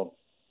around. So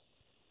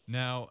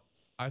now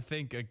I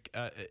think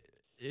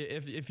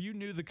if you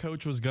knew the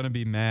coach was going to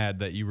be mad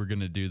that you were going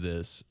to do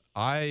this,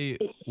 I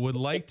would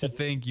like to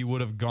think you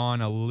would have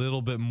gone a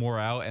little bit more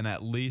out and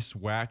at least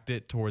whacked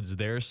it towards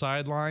their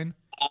sideline.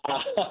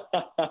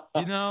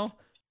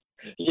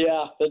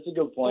 Yeah, that's a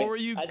good point. Or were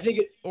you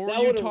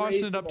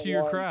tossing it up to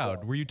your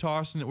crowd? Were you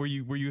tossing it? Were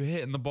you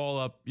hitting the ball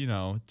up,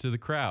 to the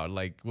crowd?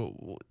 Like,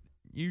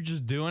 you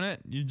just doing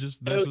it?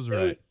 This was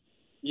right.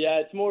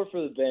 Yeah, it's more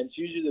for the bench.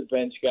 Usually the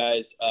bench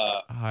guys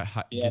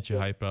get you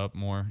hype up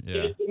more.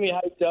 Yeah, get me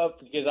hyped up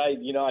because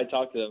I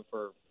talk to them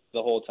for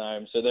the whole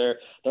time. So they're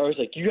always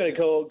like, you got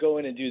to go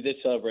in and do this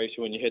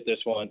celebration when you hit this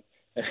one.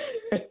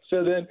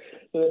 so then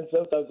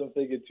sometimes I'm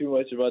thinking too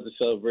much about the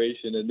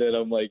celebration, and then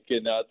I'm like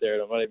getting out there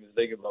and I'm not even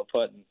thinking about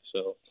putting.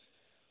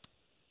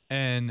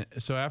 And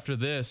so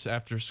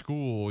after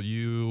school,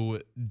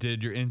 you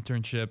did your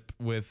internship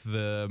with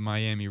the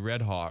Miami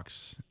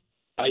Redhawks.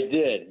 I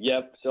did.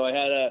 Yep. So I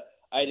had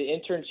an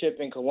internship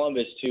in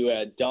Columbus too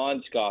at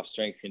Don Scoff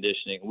Strength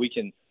Conditioning. We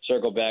can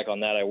circle back on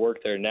that. I work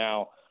there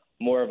now,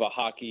 more of a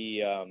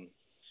hockey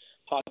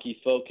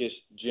focused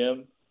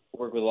gym.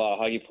 Work with a lot of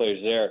hockey players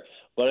there.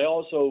 But I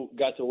also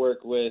got to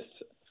work with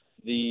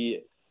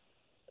the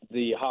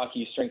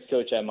hockey strength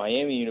coach at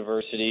Miami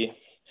University,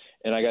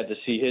 and I got to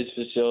see his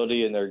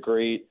facility and their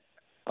great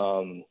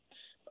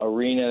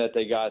arena that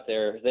they got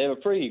there. They have a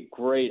pretty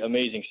great,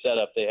 amazing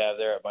setup they have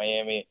there at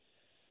Miami,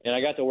 and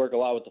I got to work a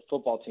lot with the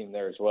football team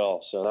there as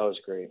well, so that was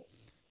great.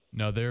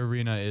 No, their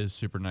arena is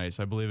super nice.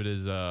 I believe it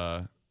is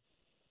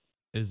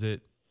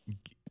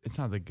it's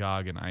not the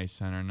Goggin Ice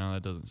Center. No,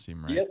 that doesn't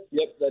seem right. Yep,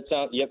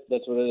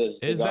 that's what it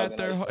is. Is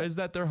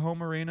that their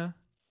home arena?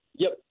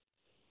 Yep.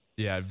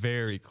 Yeah,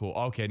 very cool.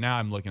 Okay, now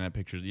I'm looking at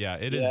pictures. Yeah,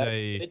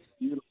 it's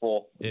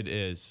beautiful. It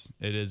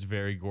is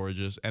very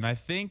gorgeous. And I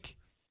think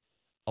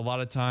a lot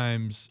of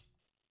times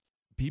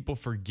people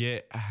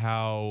forget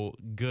how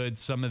good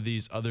some of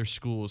these other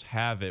schools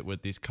have it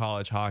with these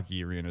college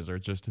hockey arenas. They're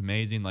just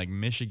amazing. Like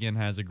Michigan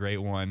has a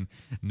great one.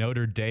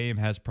 Notre Dame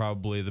has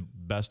probably the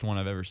best one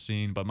I've ever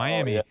seen. But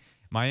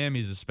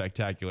Miami's is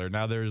spectacular.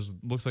 Now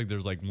looks like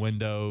there's like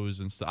windows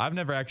and stuff. I've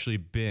never actually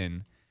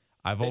been.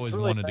 I've always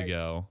wanted to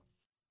go.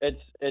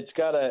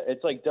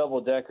 It's like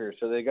double decker.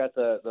 So they got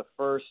the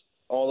first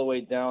all the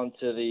way down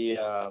to the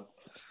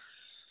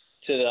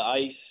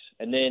ice,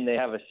 and then they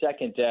have a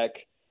second deck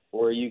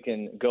where you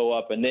can go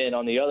up, and then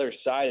on the other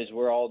side is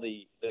where all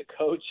the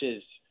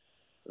coaches'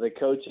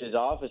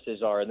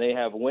 offices are, and they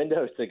have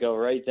windows that go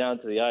right down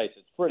to the ice.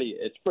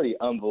 It's pretty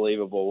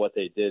unbelievable what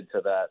they did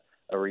to that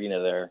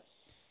arena there.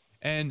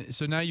 And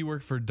so now you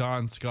work for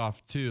Don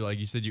Scoff too. Like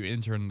you said, you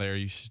interned there.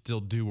 You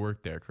still do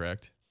work there,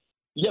 correct?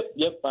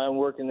 Yep. I'm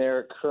working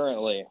there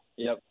currently.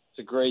 Yep, it's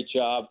a great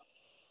job.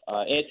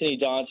 Anthony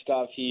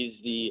Donskoff, he's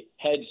the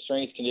head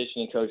strength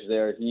conditioning coach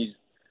there.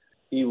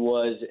 He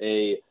was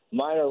a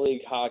minor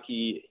league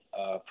hockey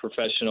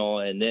professional,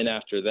 and then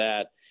after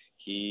that,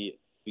 he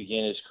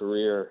began his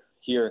career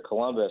here in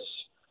Columbus,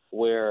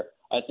 where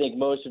I think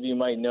most of you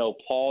might know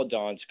Paul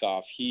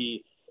Donskoff.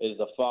 He is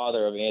the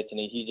father of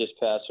Anthony. He just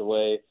passed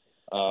away,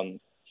 and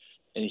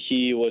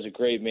he was a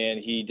great man.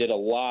 He did a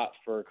lot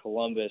for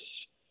Columbus,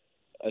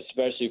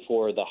 especially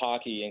for the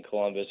hockey in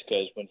Columbus,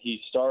 because when he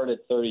started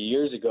 30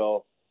 years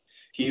ago,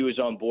 he was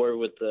on board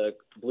with the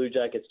Blue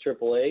Jackets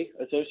AAA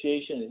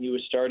Association, and he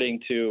was starting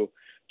to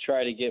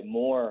try to get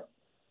more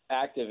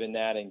active in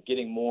that and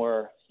getting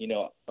more,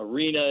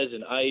 arenas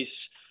and ice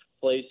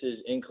places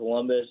in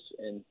Columbus.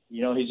 And,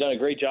 he's done a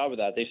great job of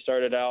that. They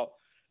started out,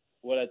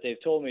 what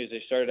they've told me is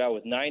they started out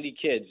with 90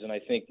 kids in, I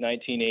think,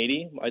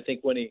 1980. I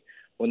think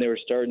when they were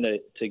starting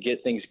to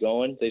get things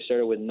going, they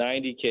started with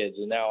 90 kids.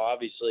 And now,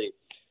 obviously,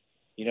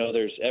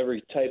 there's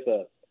every type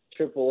of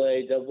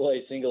AAA,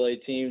 AA, single A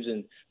teams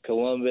in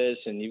Columbus,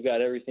 and you've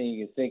got everything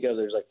you can think of.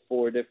 There's like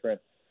 4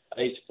 different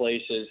ice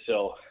places.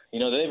 So,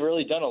 they've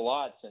really done a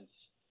lot since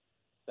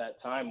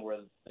that time where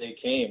they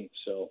came.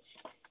 So,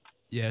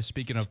 yeah,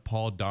 speaking of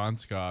Paul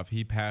Donskoff,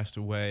 he passed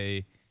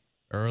away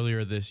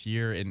earlier this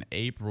year in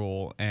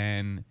April,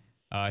 and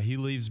he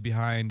leaves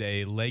behind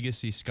a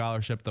legacy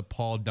scholarship, the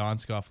Paul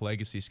Donskoff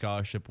Legacy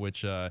Scholarship,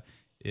 which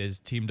is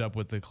teamed up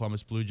with the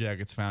Columbus Blue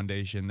Jackets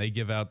Foundation. They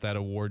give out that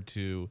award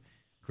to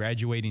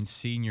graduating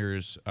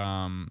seniors,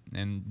 and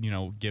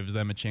gives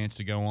them a chance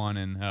to go on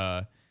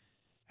and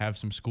have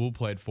some school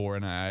played for.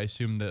 And I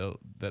assume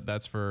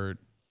that's for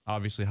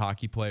obviously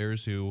hockey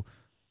players who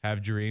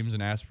have dreams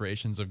and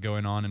aspirations of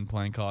going on and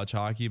playing college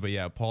hockey. But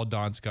yeah, Paul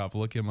Donskoff,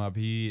 look him up.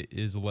 He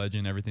is a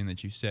legend. Everything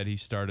that you said. He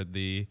started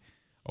the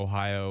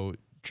Ohio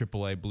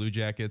AAA Blue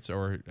Jackets,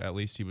 or at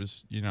least he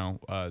was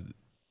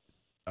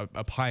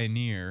a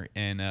pioneer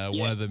and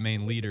one of the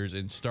main leaders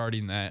in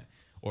starting that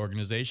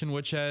organization,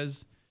 which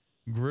has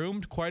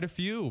groomed quite a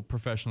few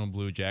professional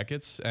Blue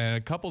Jackets and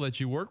a couple that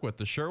you work with,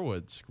 the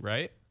Sherwoods,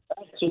 right?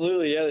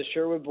 Absolutely, yeah, the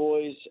Sherwood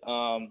boys,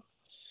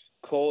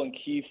 Cole and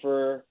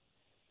Kiefer.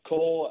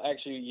 Cole,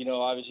 actually,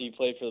 obviously he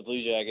played for the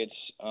Blue Jackets.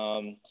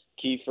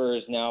 Kiefer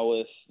is now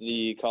with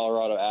the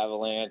Colorado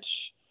Avalanche.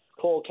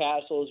 Cole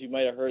Castles, you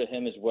might have heard of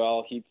him as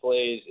well. He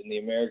plays in the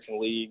American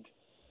League,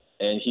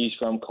 and he's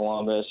from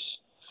Columbus.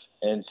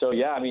 And so,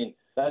 yeah,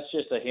 that's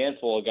just a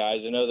handful of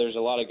guys. I know there's a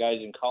lot of guys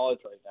in college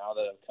right now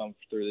that have come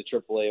through the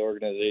AAA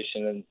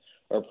organization and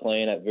are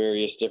playing at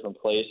various different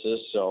places.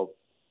 So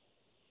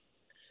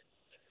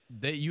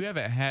you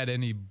haven't had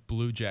any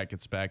Blue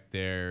Jackets back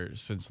there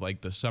since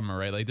like the summer,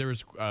 right? Like there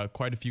was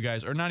quite a few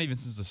guys, or not even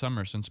since the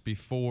summer, since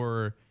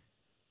before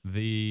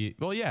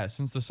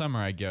since the summer,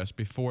 I guess,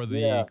 before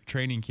the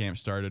training camp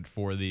started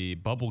for the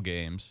bubble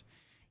games.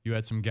 You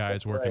had some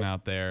guys working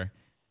out there.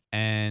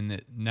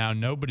 And now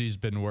nobody's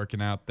been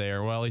working out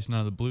there. Well, at least none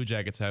of the Blue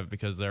Jackets have,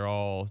 because they're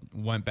all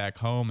went back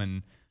home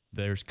and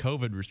there's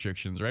COVID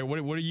restrictions, right? What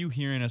are you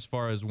hearing as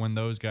far as when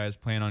those guys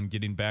plan on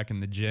getting back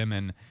in the gym?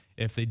 And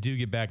if they do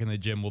get back in the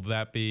gym, will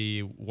that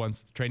be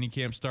once the training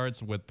camp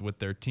starts with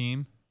their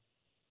team?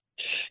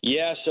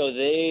 Yeah, so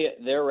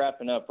they're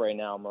wrapping up right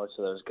now, most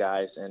of those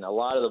guys. And a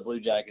lot of the Blue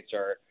Jackets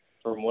are,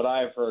 from what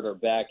I've heard, are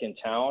back in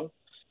town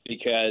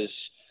because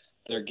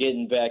they're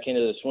getting back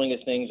into the swing of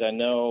things. I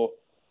know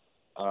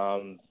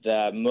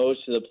that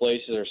most of the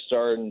places are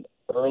starting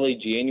early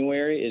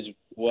January is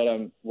what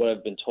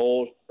I've been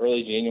told.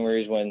 Early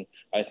January is when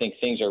I think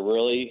things are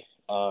really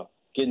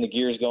getting the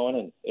gears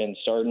going and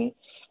starting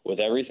with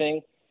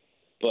everything.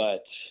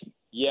 But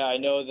yeah, I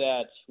know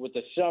that with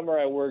the summer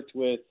I worked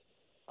with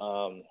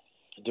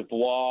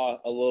Dubois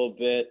a little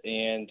bit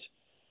and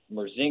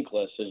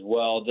Merzinklis as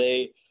well.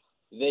 They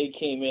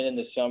came in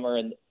the summer,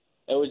 and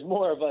it was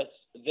more of us.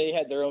 They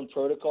had their own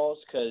protocols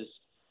because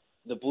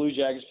the Blue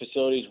Jackets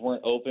facilities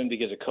weren't open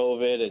because of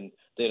COVID, and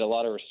they had a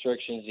lot of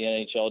restrictions, the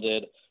NHL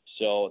did.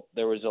 So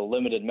there was a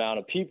limited amount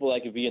of people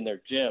that could be in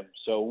their gym.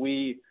 So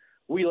we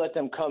let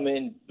them come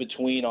in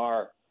between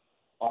our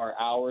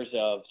hours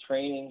of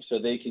training so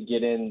they could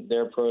get in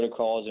their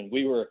protocols. And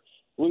we were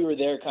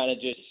there kind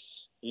of just,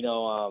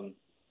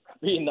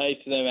 being nice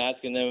to them,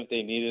 asking them if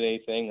they needed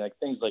anything, like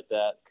things like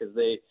that, because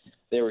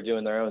they were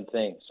doing their own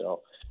thing.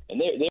 So,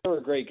 and they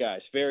were great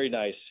guys, very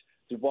nice.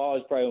 Dubois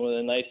was probably one of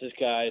the nicest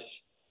guys.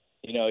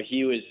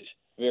 He was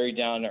very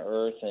down to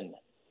earth and,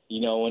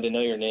 wanted to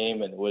know your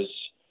name and was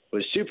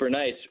super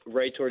nice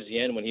right towards the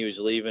end when he was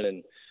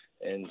leaving.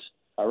 And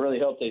I really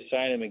hope they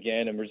sign him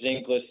again. And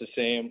Brzinkless the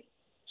same.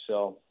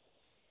 So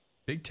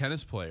big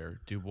tennis player,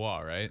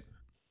 Dubois, right?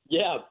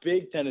 Yeah,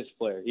 big tennis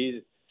player.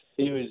 He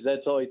was.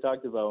 That's all he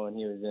talked about when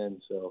he was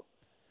in. So.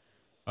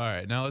 All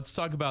right, now let's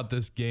talk about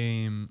this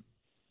game.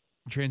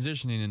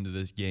 Transitioning into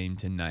this game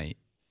tonight.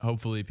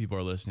 Hopefully, people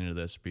are listening to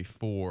this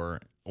before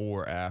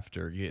or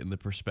after, getting the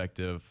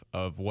perspective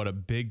of what a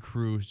big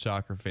Crew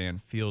soccer fan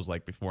feels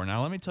like before.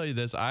 Now, let me tell you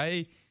this: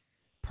 I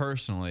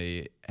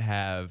personally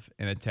have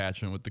an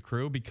attachment with the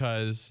Crew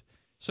because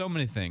so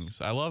many things.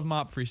 I love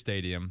Mop Free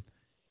Stadium.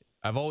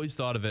 I've always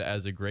thought of it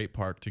as a great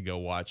park to go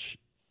watch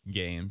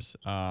games.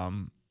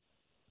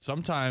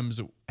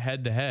 Sometimes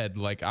head to head,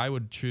 like I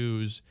would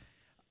choose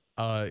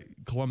a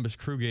Columbus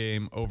Crew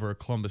game over a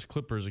Columbus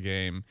Clippers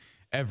game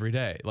every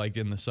day, like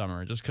in the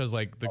summer, just because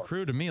like the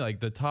Crew to me, like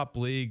the top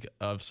league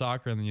of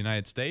soccer in the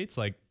United States,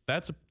 like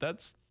that's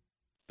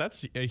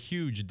a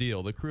huge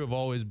deal. The Crew have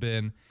always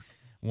been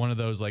one of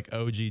those like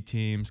OG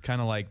teams,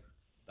 kind of like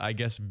I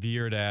guess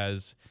veered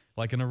as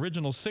like an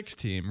original six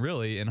team,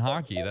 really in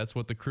hockey. That's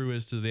what the Crew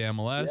is to the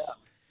MLS.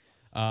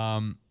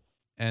 Yeah.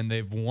 And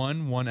they've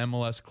won one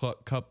MLS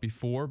Cup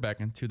before back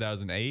in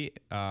 2008.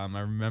 I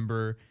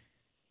remember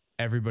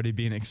everybody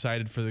being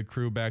excited for the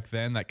Crew back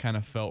then. That kind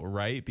of felt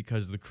right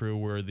because the Crew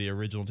were the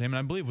original team. And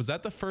I believe, was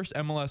that the first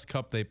MLS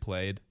Cup they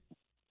played?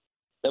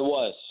 It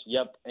was,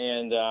 yep.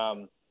 And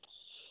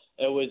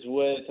it was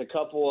with a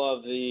couple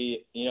of the,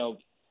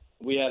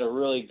 we had a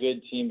really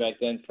good team back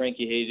then.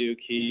 Frankie Hayduk,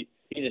 he's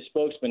a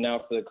spokesman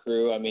now for the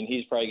Crew. I mean,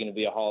 he's probably going to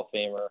be a Hall of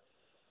Famer,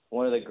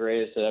 one of the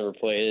greatest that ever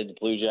played, the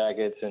Blue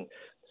Jackets. And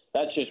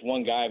that's just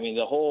one guy. I mean,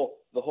 the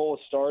whole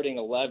starting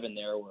 11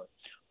 there were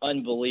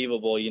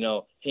unbelievable,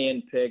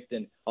 hand-picked,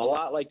 and a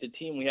lot like the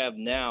team we have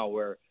now,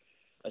 where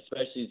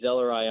especially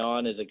Zeller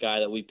Ion is a guy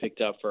that we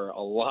picked up for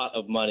a lot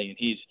of money,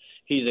 and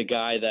he's a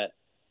guy that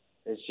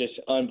is just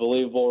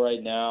unbelievable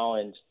right now.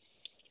 And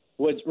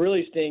what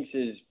really stinks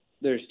is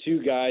there's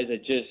two guys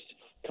that just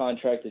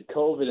contracted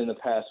COVID in the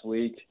past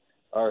week,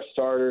 our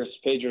starters,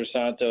 Pedro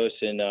Santos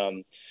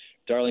and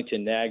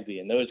Darlington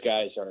Nagbe, and those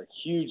guys are a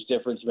huge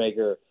difference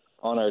maker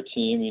on our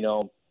team.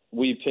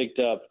 We picked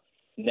up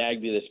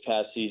Nagbe this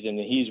past season,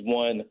 and he's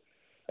won,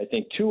 I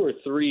think, 2 or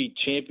 3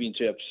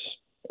 championships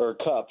or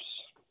cups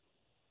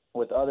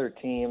with other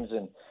teams,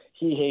 and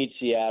he hates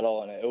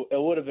Seattle, and it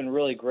would have been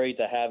really great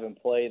to have him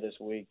play this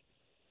week.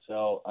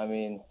 So, I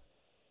mean,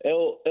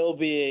 it'll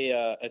be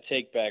a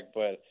take back,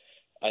 but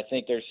I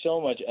think there's so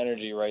much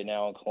energy right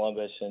now in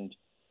Columbus, and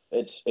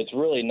it's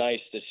really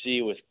nice to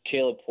see with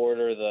Caleb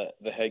Porter,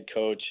 the head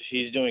coach.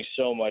 He's doing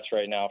so much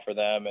right now for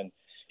them, and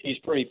he's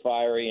pretty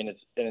fiery, and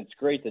it's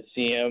great to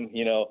see him,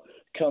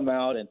 come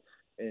out and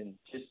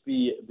just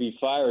be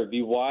fired,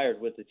 be wired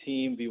with the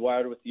team, be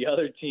wired with the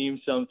other team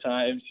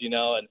sometimes,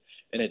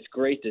 and it's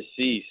great to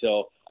see.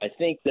 So I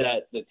think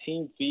that the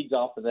team feeds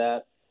off of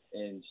that,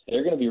 and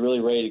they're going to be really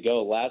ready to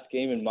go. Last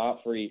game in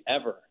Montfrey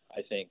ever,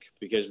 I think,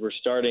 because we're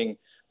starting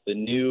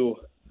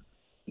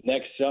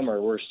next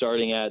summer. We're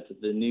starting at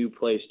the new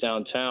place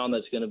downtown.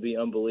 That's going to be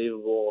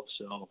unbelievable.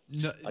 So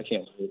I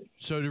can't believe it.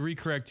 So to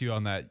recorrect you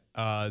on that,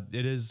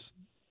 it is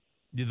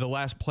the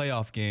last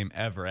playoff game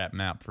ever at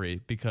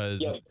Mapfree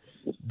because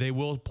they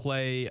will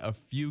play a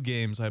few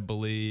games, I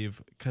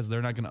believe, because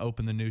they're not going to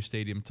open the new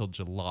stadium until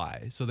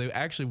July. So they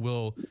actually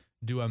will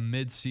do a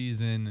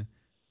mid-season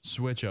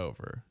switch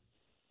over.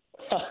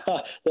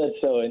 That's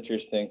so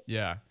interesting.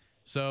 Yeah.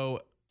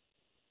 So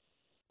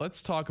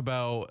let's talk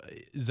about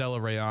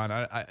Zeller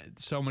Rayon.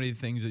 So many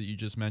things that you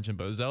just mentioned,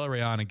 but Zeller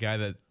Rayon, a guy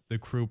that the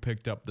Crew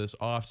picked up this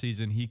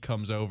offseason, he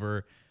comes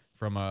over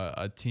from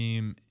a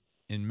team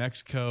in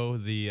Mexico,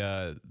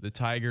 the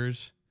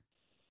Tigers.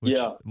 Which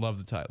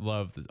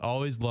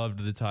always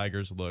loved the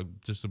Tigers look.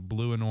 Just a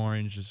blue and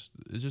orange. It's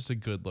just a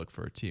good look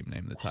for a team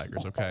named the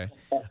Tigers. Okay,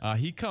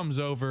 he comes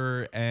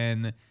over,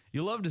 and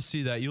you love to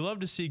see that. You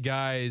love to see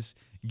guys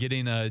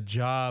getting a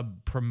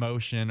job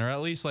promotion, or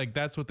at least like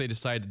that's what they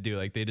decide to do.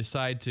 Like they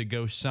decide to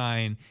go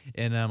sign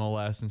in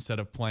MLS instead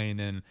of playing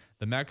in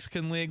the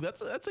Mexican League.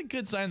 That's a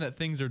good sign that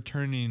things are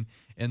turning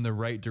in the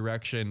right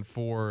direction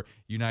for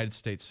United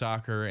States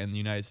soccer and the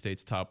United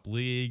States top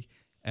league.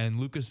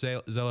 And Lucas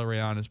Zeller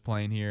Rayon is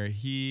playing here.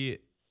 He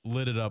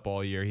lit it up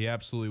all year. He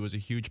absolutely was a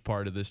huge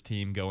part of this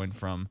team, going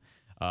from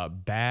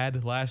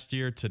bad last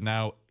year to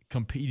now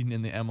competing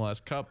in the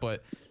MLS Cup.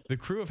 But the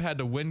Crew have had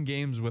to win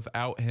games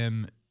without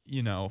him,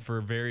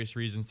 for various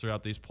reasons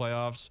throughout these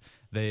playoffs.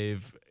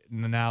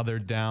 Now they're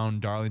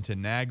down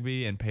Darlington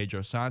Nagbe and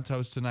Pedro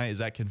Santos tonight. Is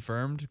that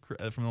confirmed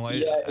from the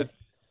light? Yeah,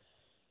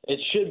 it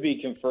should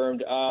be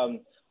confirmed.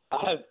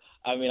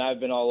 I've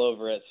been all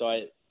over it, so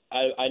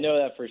I know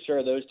that for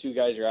sure. Those two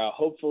guys are out.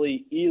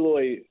 Hopefully,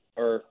 Eloy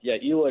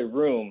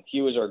Room,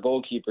 he was our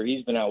goalkeeper.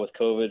 He's been out with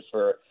COVID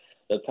for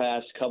the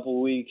past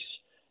couple weeks,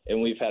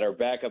 and we've had our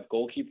backup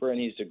goalkeeper, and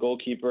he's the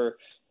goalkeeper.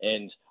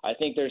 And I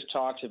think there's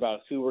talks about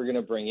who we're going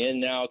to bring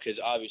in now, because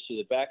obviously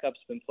the backup's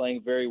been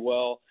playing very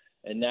well.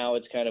 And now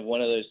it's kind of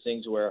one of those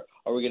things where,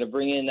 are we going to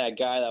bring in that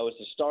guy that was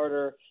the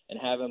starter and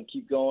have him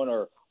keep going,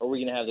 or are we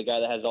going to have the guy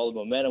that has all the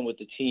momentum with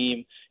the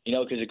team?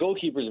 Because the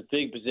goalkeeper is a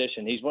big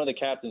position. He's one of the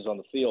captains on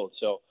the field.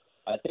 So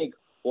I think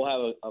we'll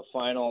have a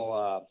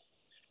final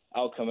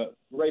outcome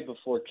right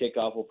before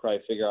kickoff. We'll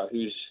probably figure out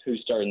who's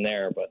starting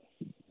there.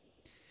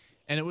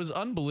 And it was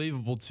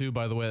unbelievable, too,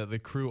 by the way, that the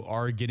Crew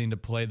are getting to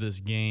play this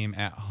game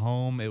at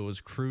home. It was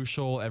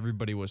crucial.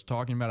 Everybody was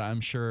talking about it.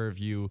 I'm sure if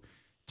you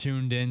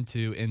tuned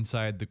into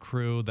Inside the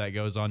Crew that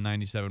goes on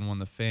 97.1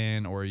 The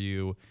Fan, or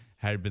you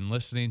had been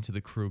listening to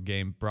the Crew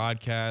game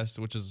broadcast,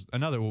 which is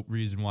another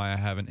reason why I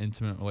have an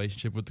intimate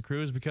relationship with the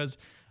Crew, is because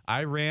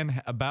I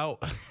ran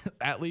about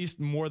at least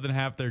more than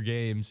half their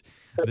games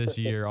this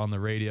year on the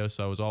radio,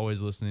 so I was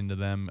always listening to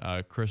them.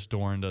 Chris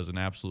Dorn does an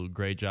absolute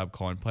great job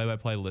calling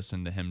play-by-play.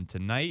 Listen to him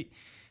tonight.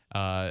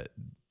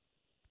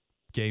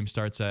 Game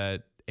starts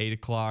at 8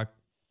 o'clock.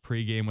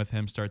 Pre-game with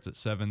him starts at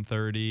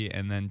 7:30,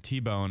 and then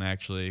T-Bone,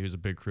 actually, who's a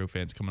big Crew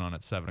fan, is coming on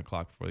at 7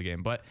 o'clock before the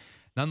game. But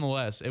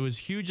nonetheless, it was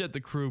huge that the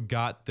Crew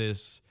got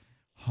this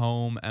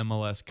home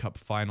MLS Cup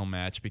final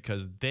match,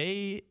 because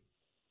they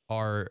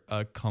are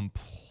a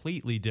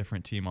completely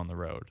different team on the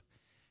road.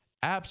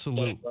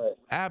 Absolute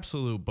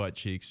butt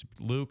cheeks,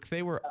 Luke.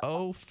 They were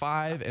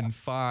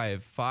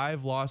 0-5-5,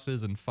 5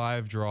 losses and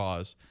 5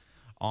 draws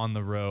on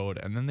the road,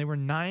 and then they were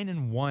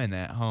 9-1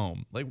 at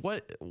home. Like,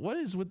 what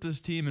is with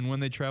this team and when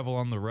they travel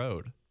on the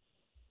road?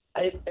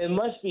 It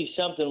must be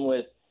something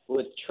with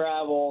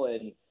travel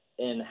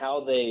and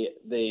how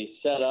they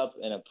set up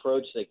and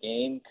approach the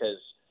game, because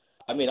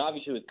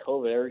obviously with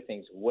COVID,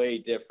 everything's way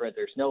different.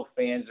 There's no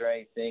fans or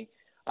anything.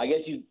 I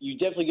guess you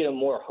definitely get a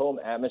more home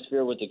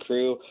atmosphere with the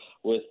Crew.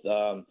 With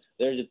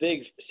there's a big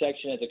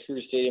section at the Crew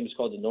Stadium. It's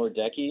called the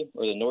Nordecke,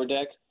 or the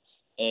Nordeck,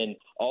 and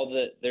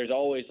there's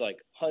always like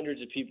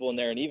hundreds of people in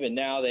there. And even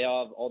now they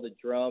all have all the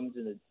drums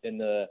and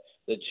the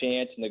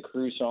chants and the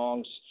Crew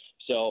songs.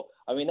 So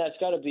that's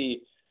got to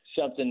be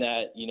something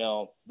that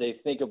they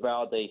think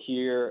about, they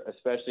hear,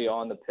 especially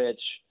on the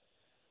pitch.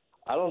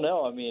 I don't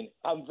know.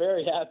 I'm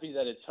very happy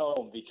that it's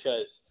home,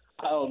 because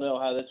I don't know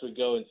how this would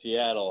go in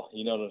Seattle.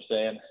 You know what I'm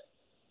saying?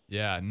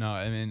 Yeah, no,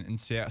 in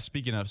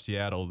speaking of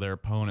Seattle, their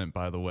opponent,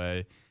 by the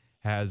way,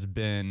 has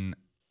been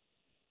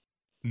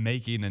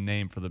making a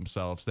name for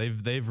themselves.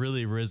 They've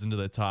really risen to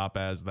the top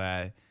as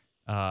that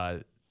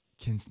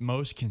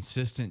most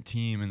consistent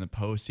team in the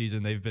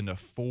postseason. They've been to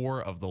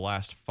 4 of the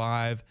last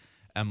 5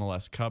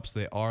 MLS Cups.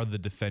 They are the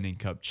defending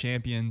Cup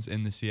champions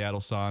in the Seattle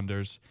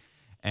Sounders,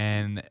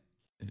 and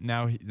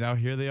now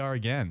here they are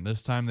again.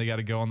 This time they got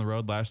to go on the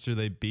road. Last year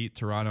they beat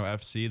Toronto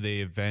FC.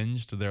 They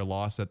avenged their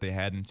loss that they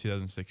had in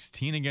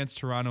 2016 against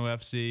Toronto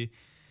FC.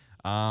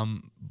 They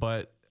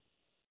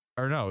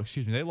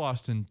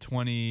lost in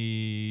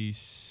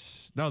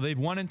they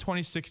won in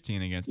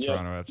 2016 against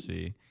Toronto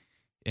FC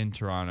in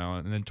Toronto.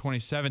 And then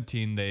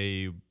 2017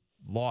 they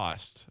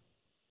lost.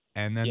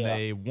 And then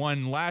they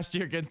won last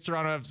year against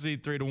Toronto FC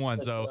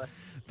 3-1. So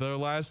their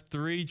last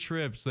 3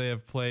 trips they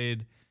have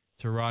played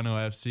Toronto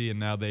FC, and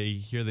now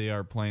here they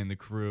are playing the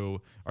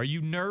Crew. Are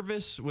you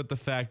nervous with the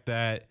fact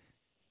that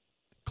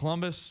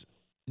Columbus,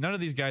 none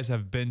of these guys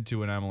have been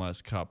to an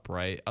MLS Cup,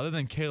 right? Other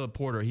than Caleb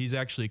Porter, he's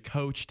actually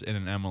coached in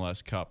an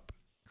MLS Cup,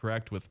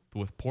 correct, with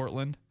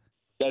Portland?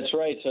 That's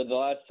right. So the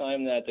last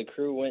time that the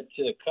Crew went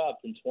to the Cup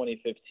in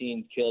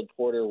 2015, Caleb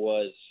Porter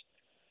was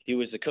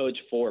the coach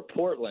for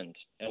Portland,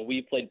 and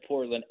we played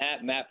Portland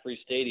at Mapfre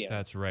Stadium.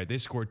 That's right. They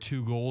scored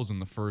 2 goals in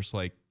the first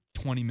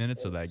 20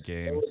 minutes of that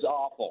game. It was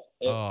awful.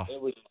 It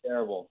was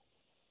terrible.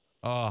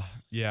 Oh,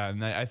 yeah,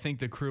 and I think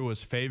the Crew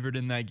was favored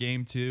in that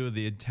game, too.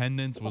 The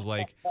attendance was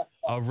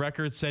a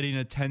record-setting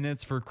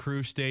attendance for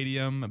Crew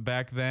Stadium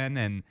back then,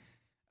 and,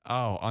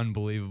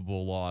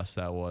 unbelievable loss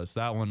that was.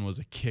 That one was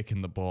a kick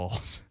in the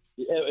balls.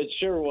 It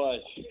sure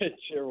was. It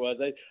sure was.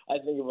 I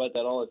think about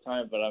that all the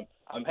time, but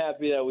I'm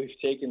happy that we've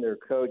taken their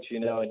coach,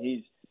 and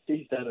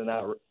he's done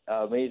an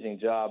amazing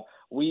job.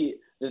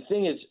 The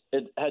thing is,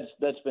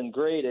 that's been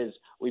great is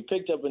we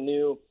picked up a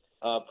new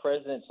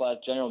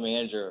president/general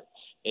manager,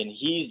 and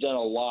he's done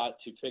a lot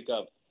to pick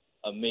up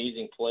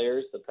amazing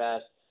players the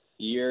past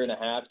year and a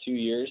half, 2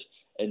 years.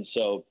 And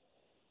so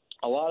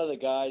a lot of the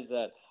guys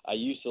that I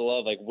used to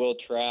love, like Will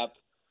Trapp,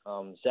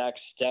 Zach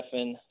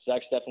Steffen.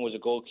 Zach Steffen was a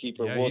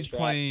goalkeeper. Yeah, he's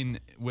playing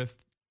with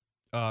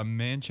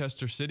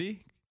Manchester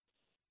City.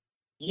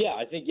 Yeah,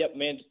 I think,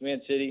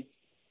 Man City.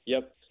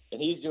 Yep.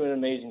 And he's doing an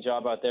amazing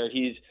job out there.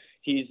 He's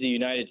the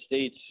United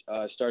States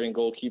starting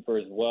goalkeeper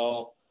as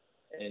well.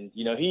 And,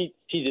 he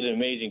did an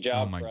amazing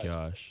job. Oh, my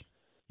gosh.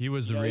 He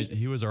was the reason.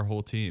 He was our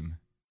whole team.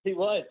 He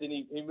was, and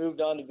he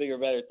moved on to bigger,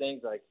 better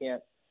things. I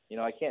can't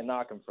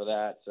knock him for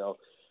that. So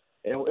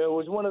it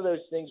was one of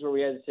those things where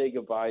we had to say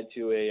goodbye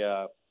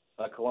to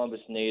a Columbus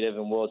native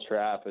and Will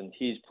Trapp, and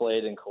he's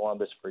played in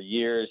Columbus for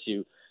years.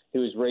 He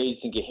was raised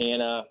in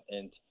Gahanna,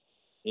 and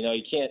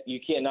you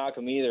can't knock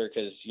him either,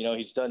 because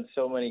he's done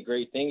so many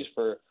great things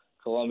for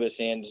Columbus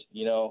and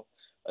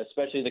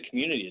especially the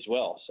community as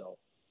well. So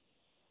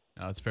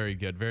it's very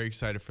good. Very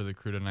excited for the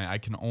Crew tonight. I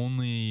can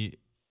only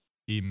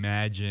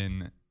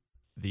imagine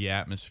the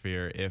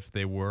atmosphere if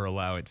they were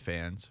allowing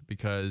fans?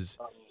 Because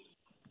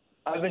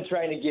I've been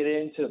trying to get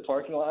into the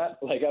parking lot.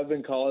 Like, I've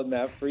been calling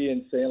Matt Free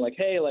and saying, like,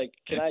 hey, like,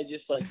 can I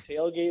just, like,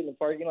 tailgate in the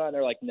parking lot? And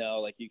they're like, no,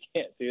 like, you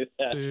can't do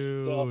that.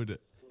 dude.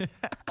 So,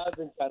 I've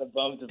been kind of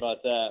bummed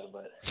about that.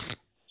 But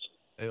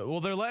well,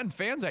 they're letting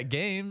fans at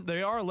game.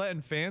 They are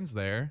letting fans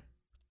there.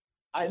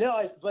 I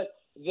know,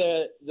 but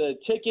the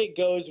ticket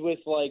goes with,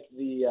 like,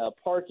 the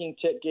parking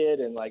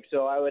ticket. And, like,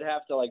 so I would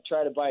have to, like,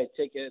 try to buy a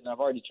ticket. And I've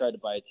already tried to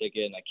buy a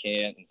ticket, and I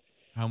can't.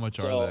 How much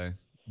are they?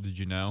 Did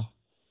you know?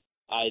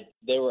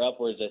 They were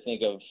upwards, I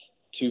think, of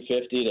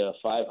 $250 to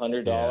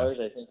 $500,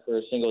 I think, for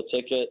a single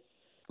ticket,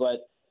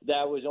 but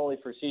that was only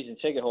for season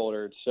ticket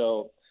holders.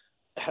 So,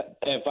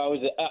 if I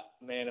was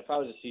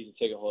a season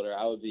ticket holder,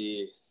 I'd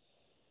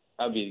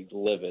be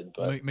livid.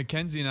 But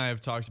Mackenzie and I have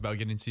talked about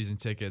getting season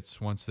tickets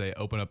once they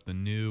open up the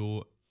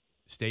new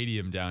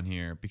stadium down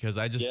here, because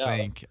I just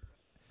think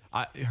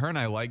her and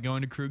I like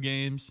going to Crew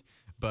games.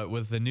 But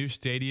with the new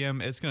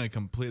stadium, it's going to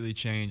completely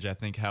change, I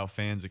think, how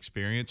fans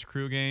experience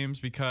Crew games,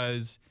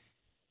 because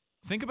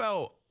think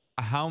about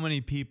how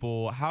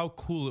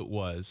cool it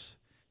was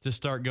to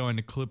start going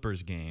to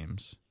Clippers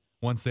games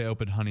once they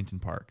opened Huntington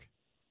Park.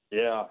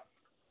 Yeah.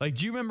 Like,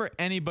 do you remember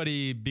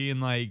anybody being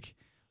like,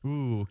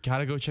 ooh,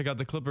 gotta go check out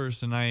the Clippers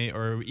tonight,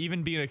 or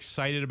even being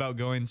excited about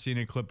going and seeing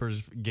a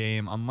Clippers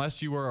game,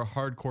 unless you were a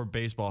hardcore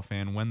baseball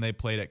fan when they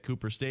played at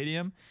Cooper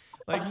Stadium?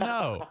 Like,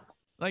 no.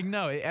 Like,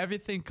 no,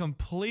 everything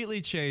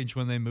completely changed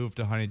when they moved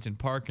to Huntington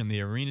Park in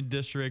the Arena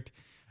District.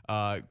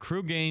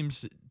 Crew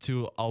games,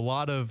 to a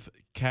lot of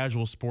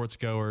casual sports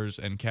goers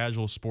and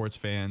casual sports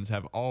fans,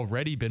 have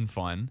already been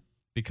fun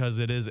because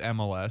it is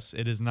MLS.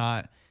 It is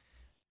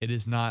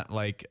not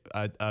like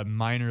a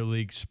minor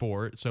league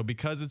sport. So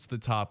because it's the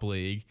top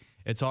league,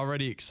 it's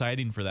already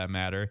exciting for that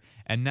matter.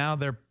 And now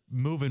they're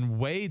moving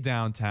way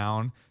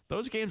downtown.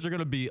 Those games are going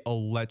to be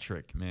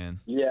electric, man.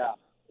 Yeah.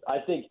 I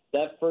think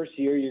that first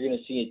year you're going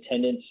to see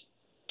attendance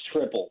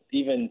triple,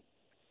 even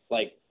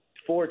like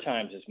 4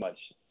 times as much.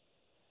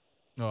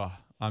 Oh,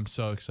 I'm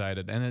so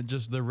excited. And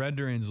the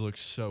renderings look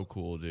so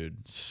cool,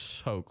 dude.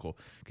 So cool.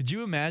 Could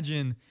you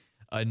imagine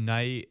a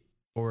night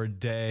or a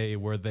day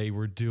where they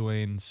were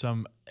doing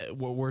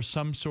where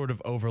some sort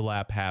of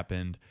overlap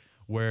happened,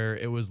 where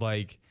it was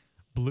like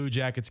Blue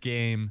Jackets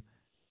game,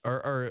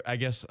 or I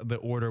guess the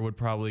order would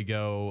probably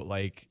go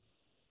like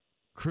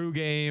Crew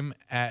game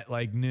at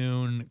like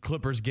noon,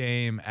 Clippers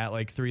game at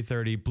like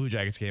 3:30, Blue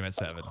Jackets game at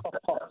 7.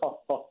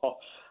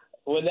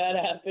 When that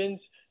happens,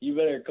 you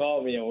better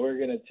call me and we're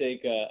going to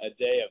take a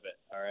day of it,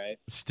 all right?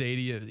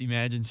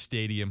 Imagine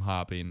stadium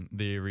hopping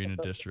the Arena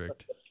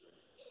District.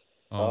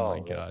 Oh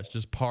my gosh,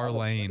 just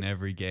parlaying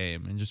every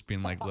game and just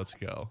being like, let's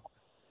go.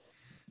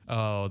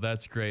 Oh,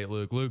 that's great,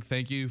 Luke. Luke,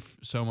 thank you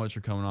so much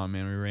for coming on,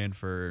 man. We ran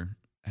for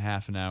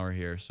half an hour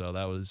here, so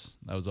that was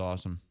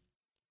awesome.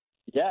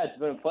 Yeah, it's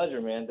been a pleasure,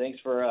 man. Thanks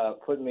for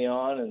putting me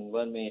on and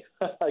letting me,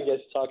 I guess,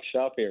 talk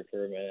shop here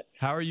for a minute.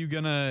 How are you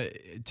going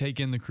to take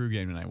in the Crew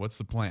game tonight? What's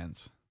the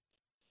plans?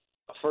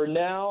 For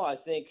now, I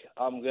think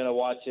I'm going to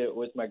watch it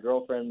with my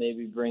girlfriend,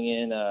 maybe bring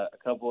in a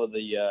couple of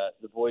the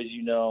boys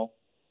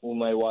who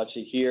might watch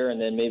it here, and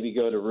then maybe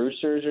go to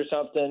Roosters or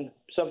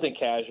something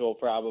casual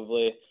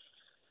probably.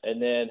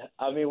 And then,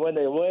 I mean, when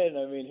they win,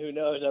 I mean, who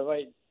knows? I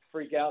might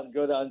freak out and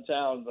go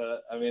downtown,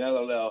 but I mean, I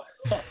don't know.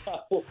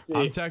 We'll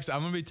see.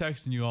 I'm gonna be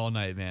texting you all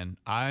night, man.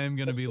 I'm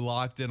gonna be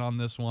locked in on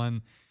this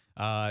one.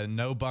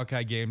 No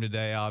Buckeye game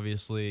today,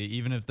 obviously.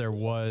 Even if there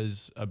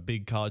was a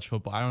big college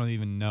football, I don't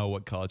even know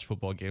what college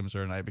football games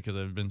are tonight because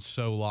I've been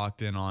so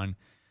locked in on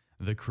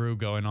the Crew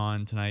going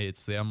on tonight.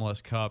 It's the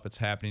MLS Cup. It's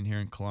happening here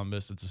in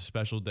Columbus. It's a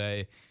special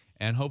day,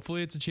 and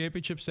hopefully it's a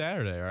championship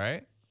Saturday. All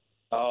right.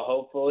 Oh,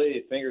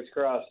 hopefully. Fingers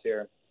crossed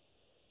here.